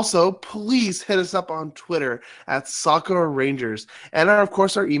also, please hit us up on Twitter at Sakura Rangers. And of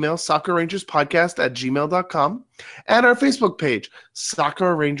course, our email, sakurarangerspodcast@gmail.com. And our Facebook page,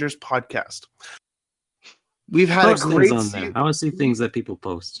 Sakura Rangers Podcast. We've had post a great things on season. there. I want to see things that people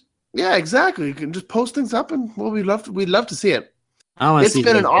post. Yeah, exactly. You can just post things up, and well, we'd love to see it. I want to It's see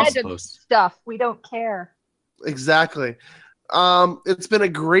been things an people awesome- Random post. stuff. We don't care. Exactly. It's been a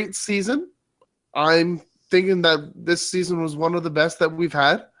great season. I'm thinking that this season was one of the best that we've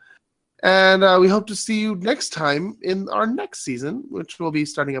had. And we hope to see you next time in our next season, which will be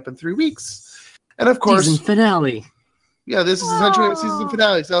starting up in 3 weeks. And of course, Season finale. yeah, this is essentially a season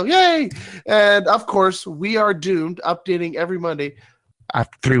finale. So yay! And of course, We Are Doomed, updating every Monday.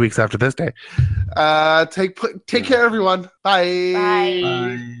 After 3 weeks after this day. Take care, everyone. Bye. Bye.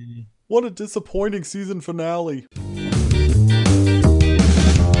 Bye. What a disappointing season finale.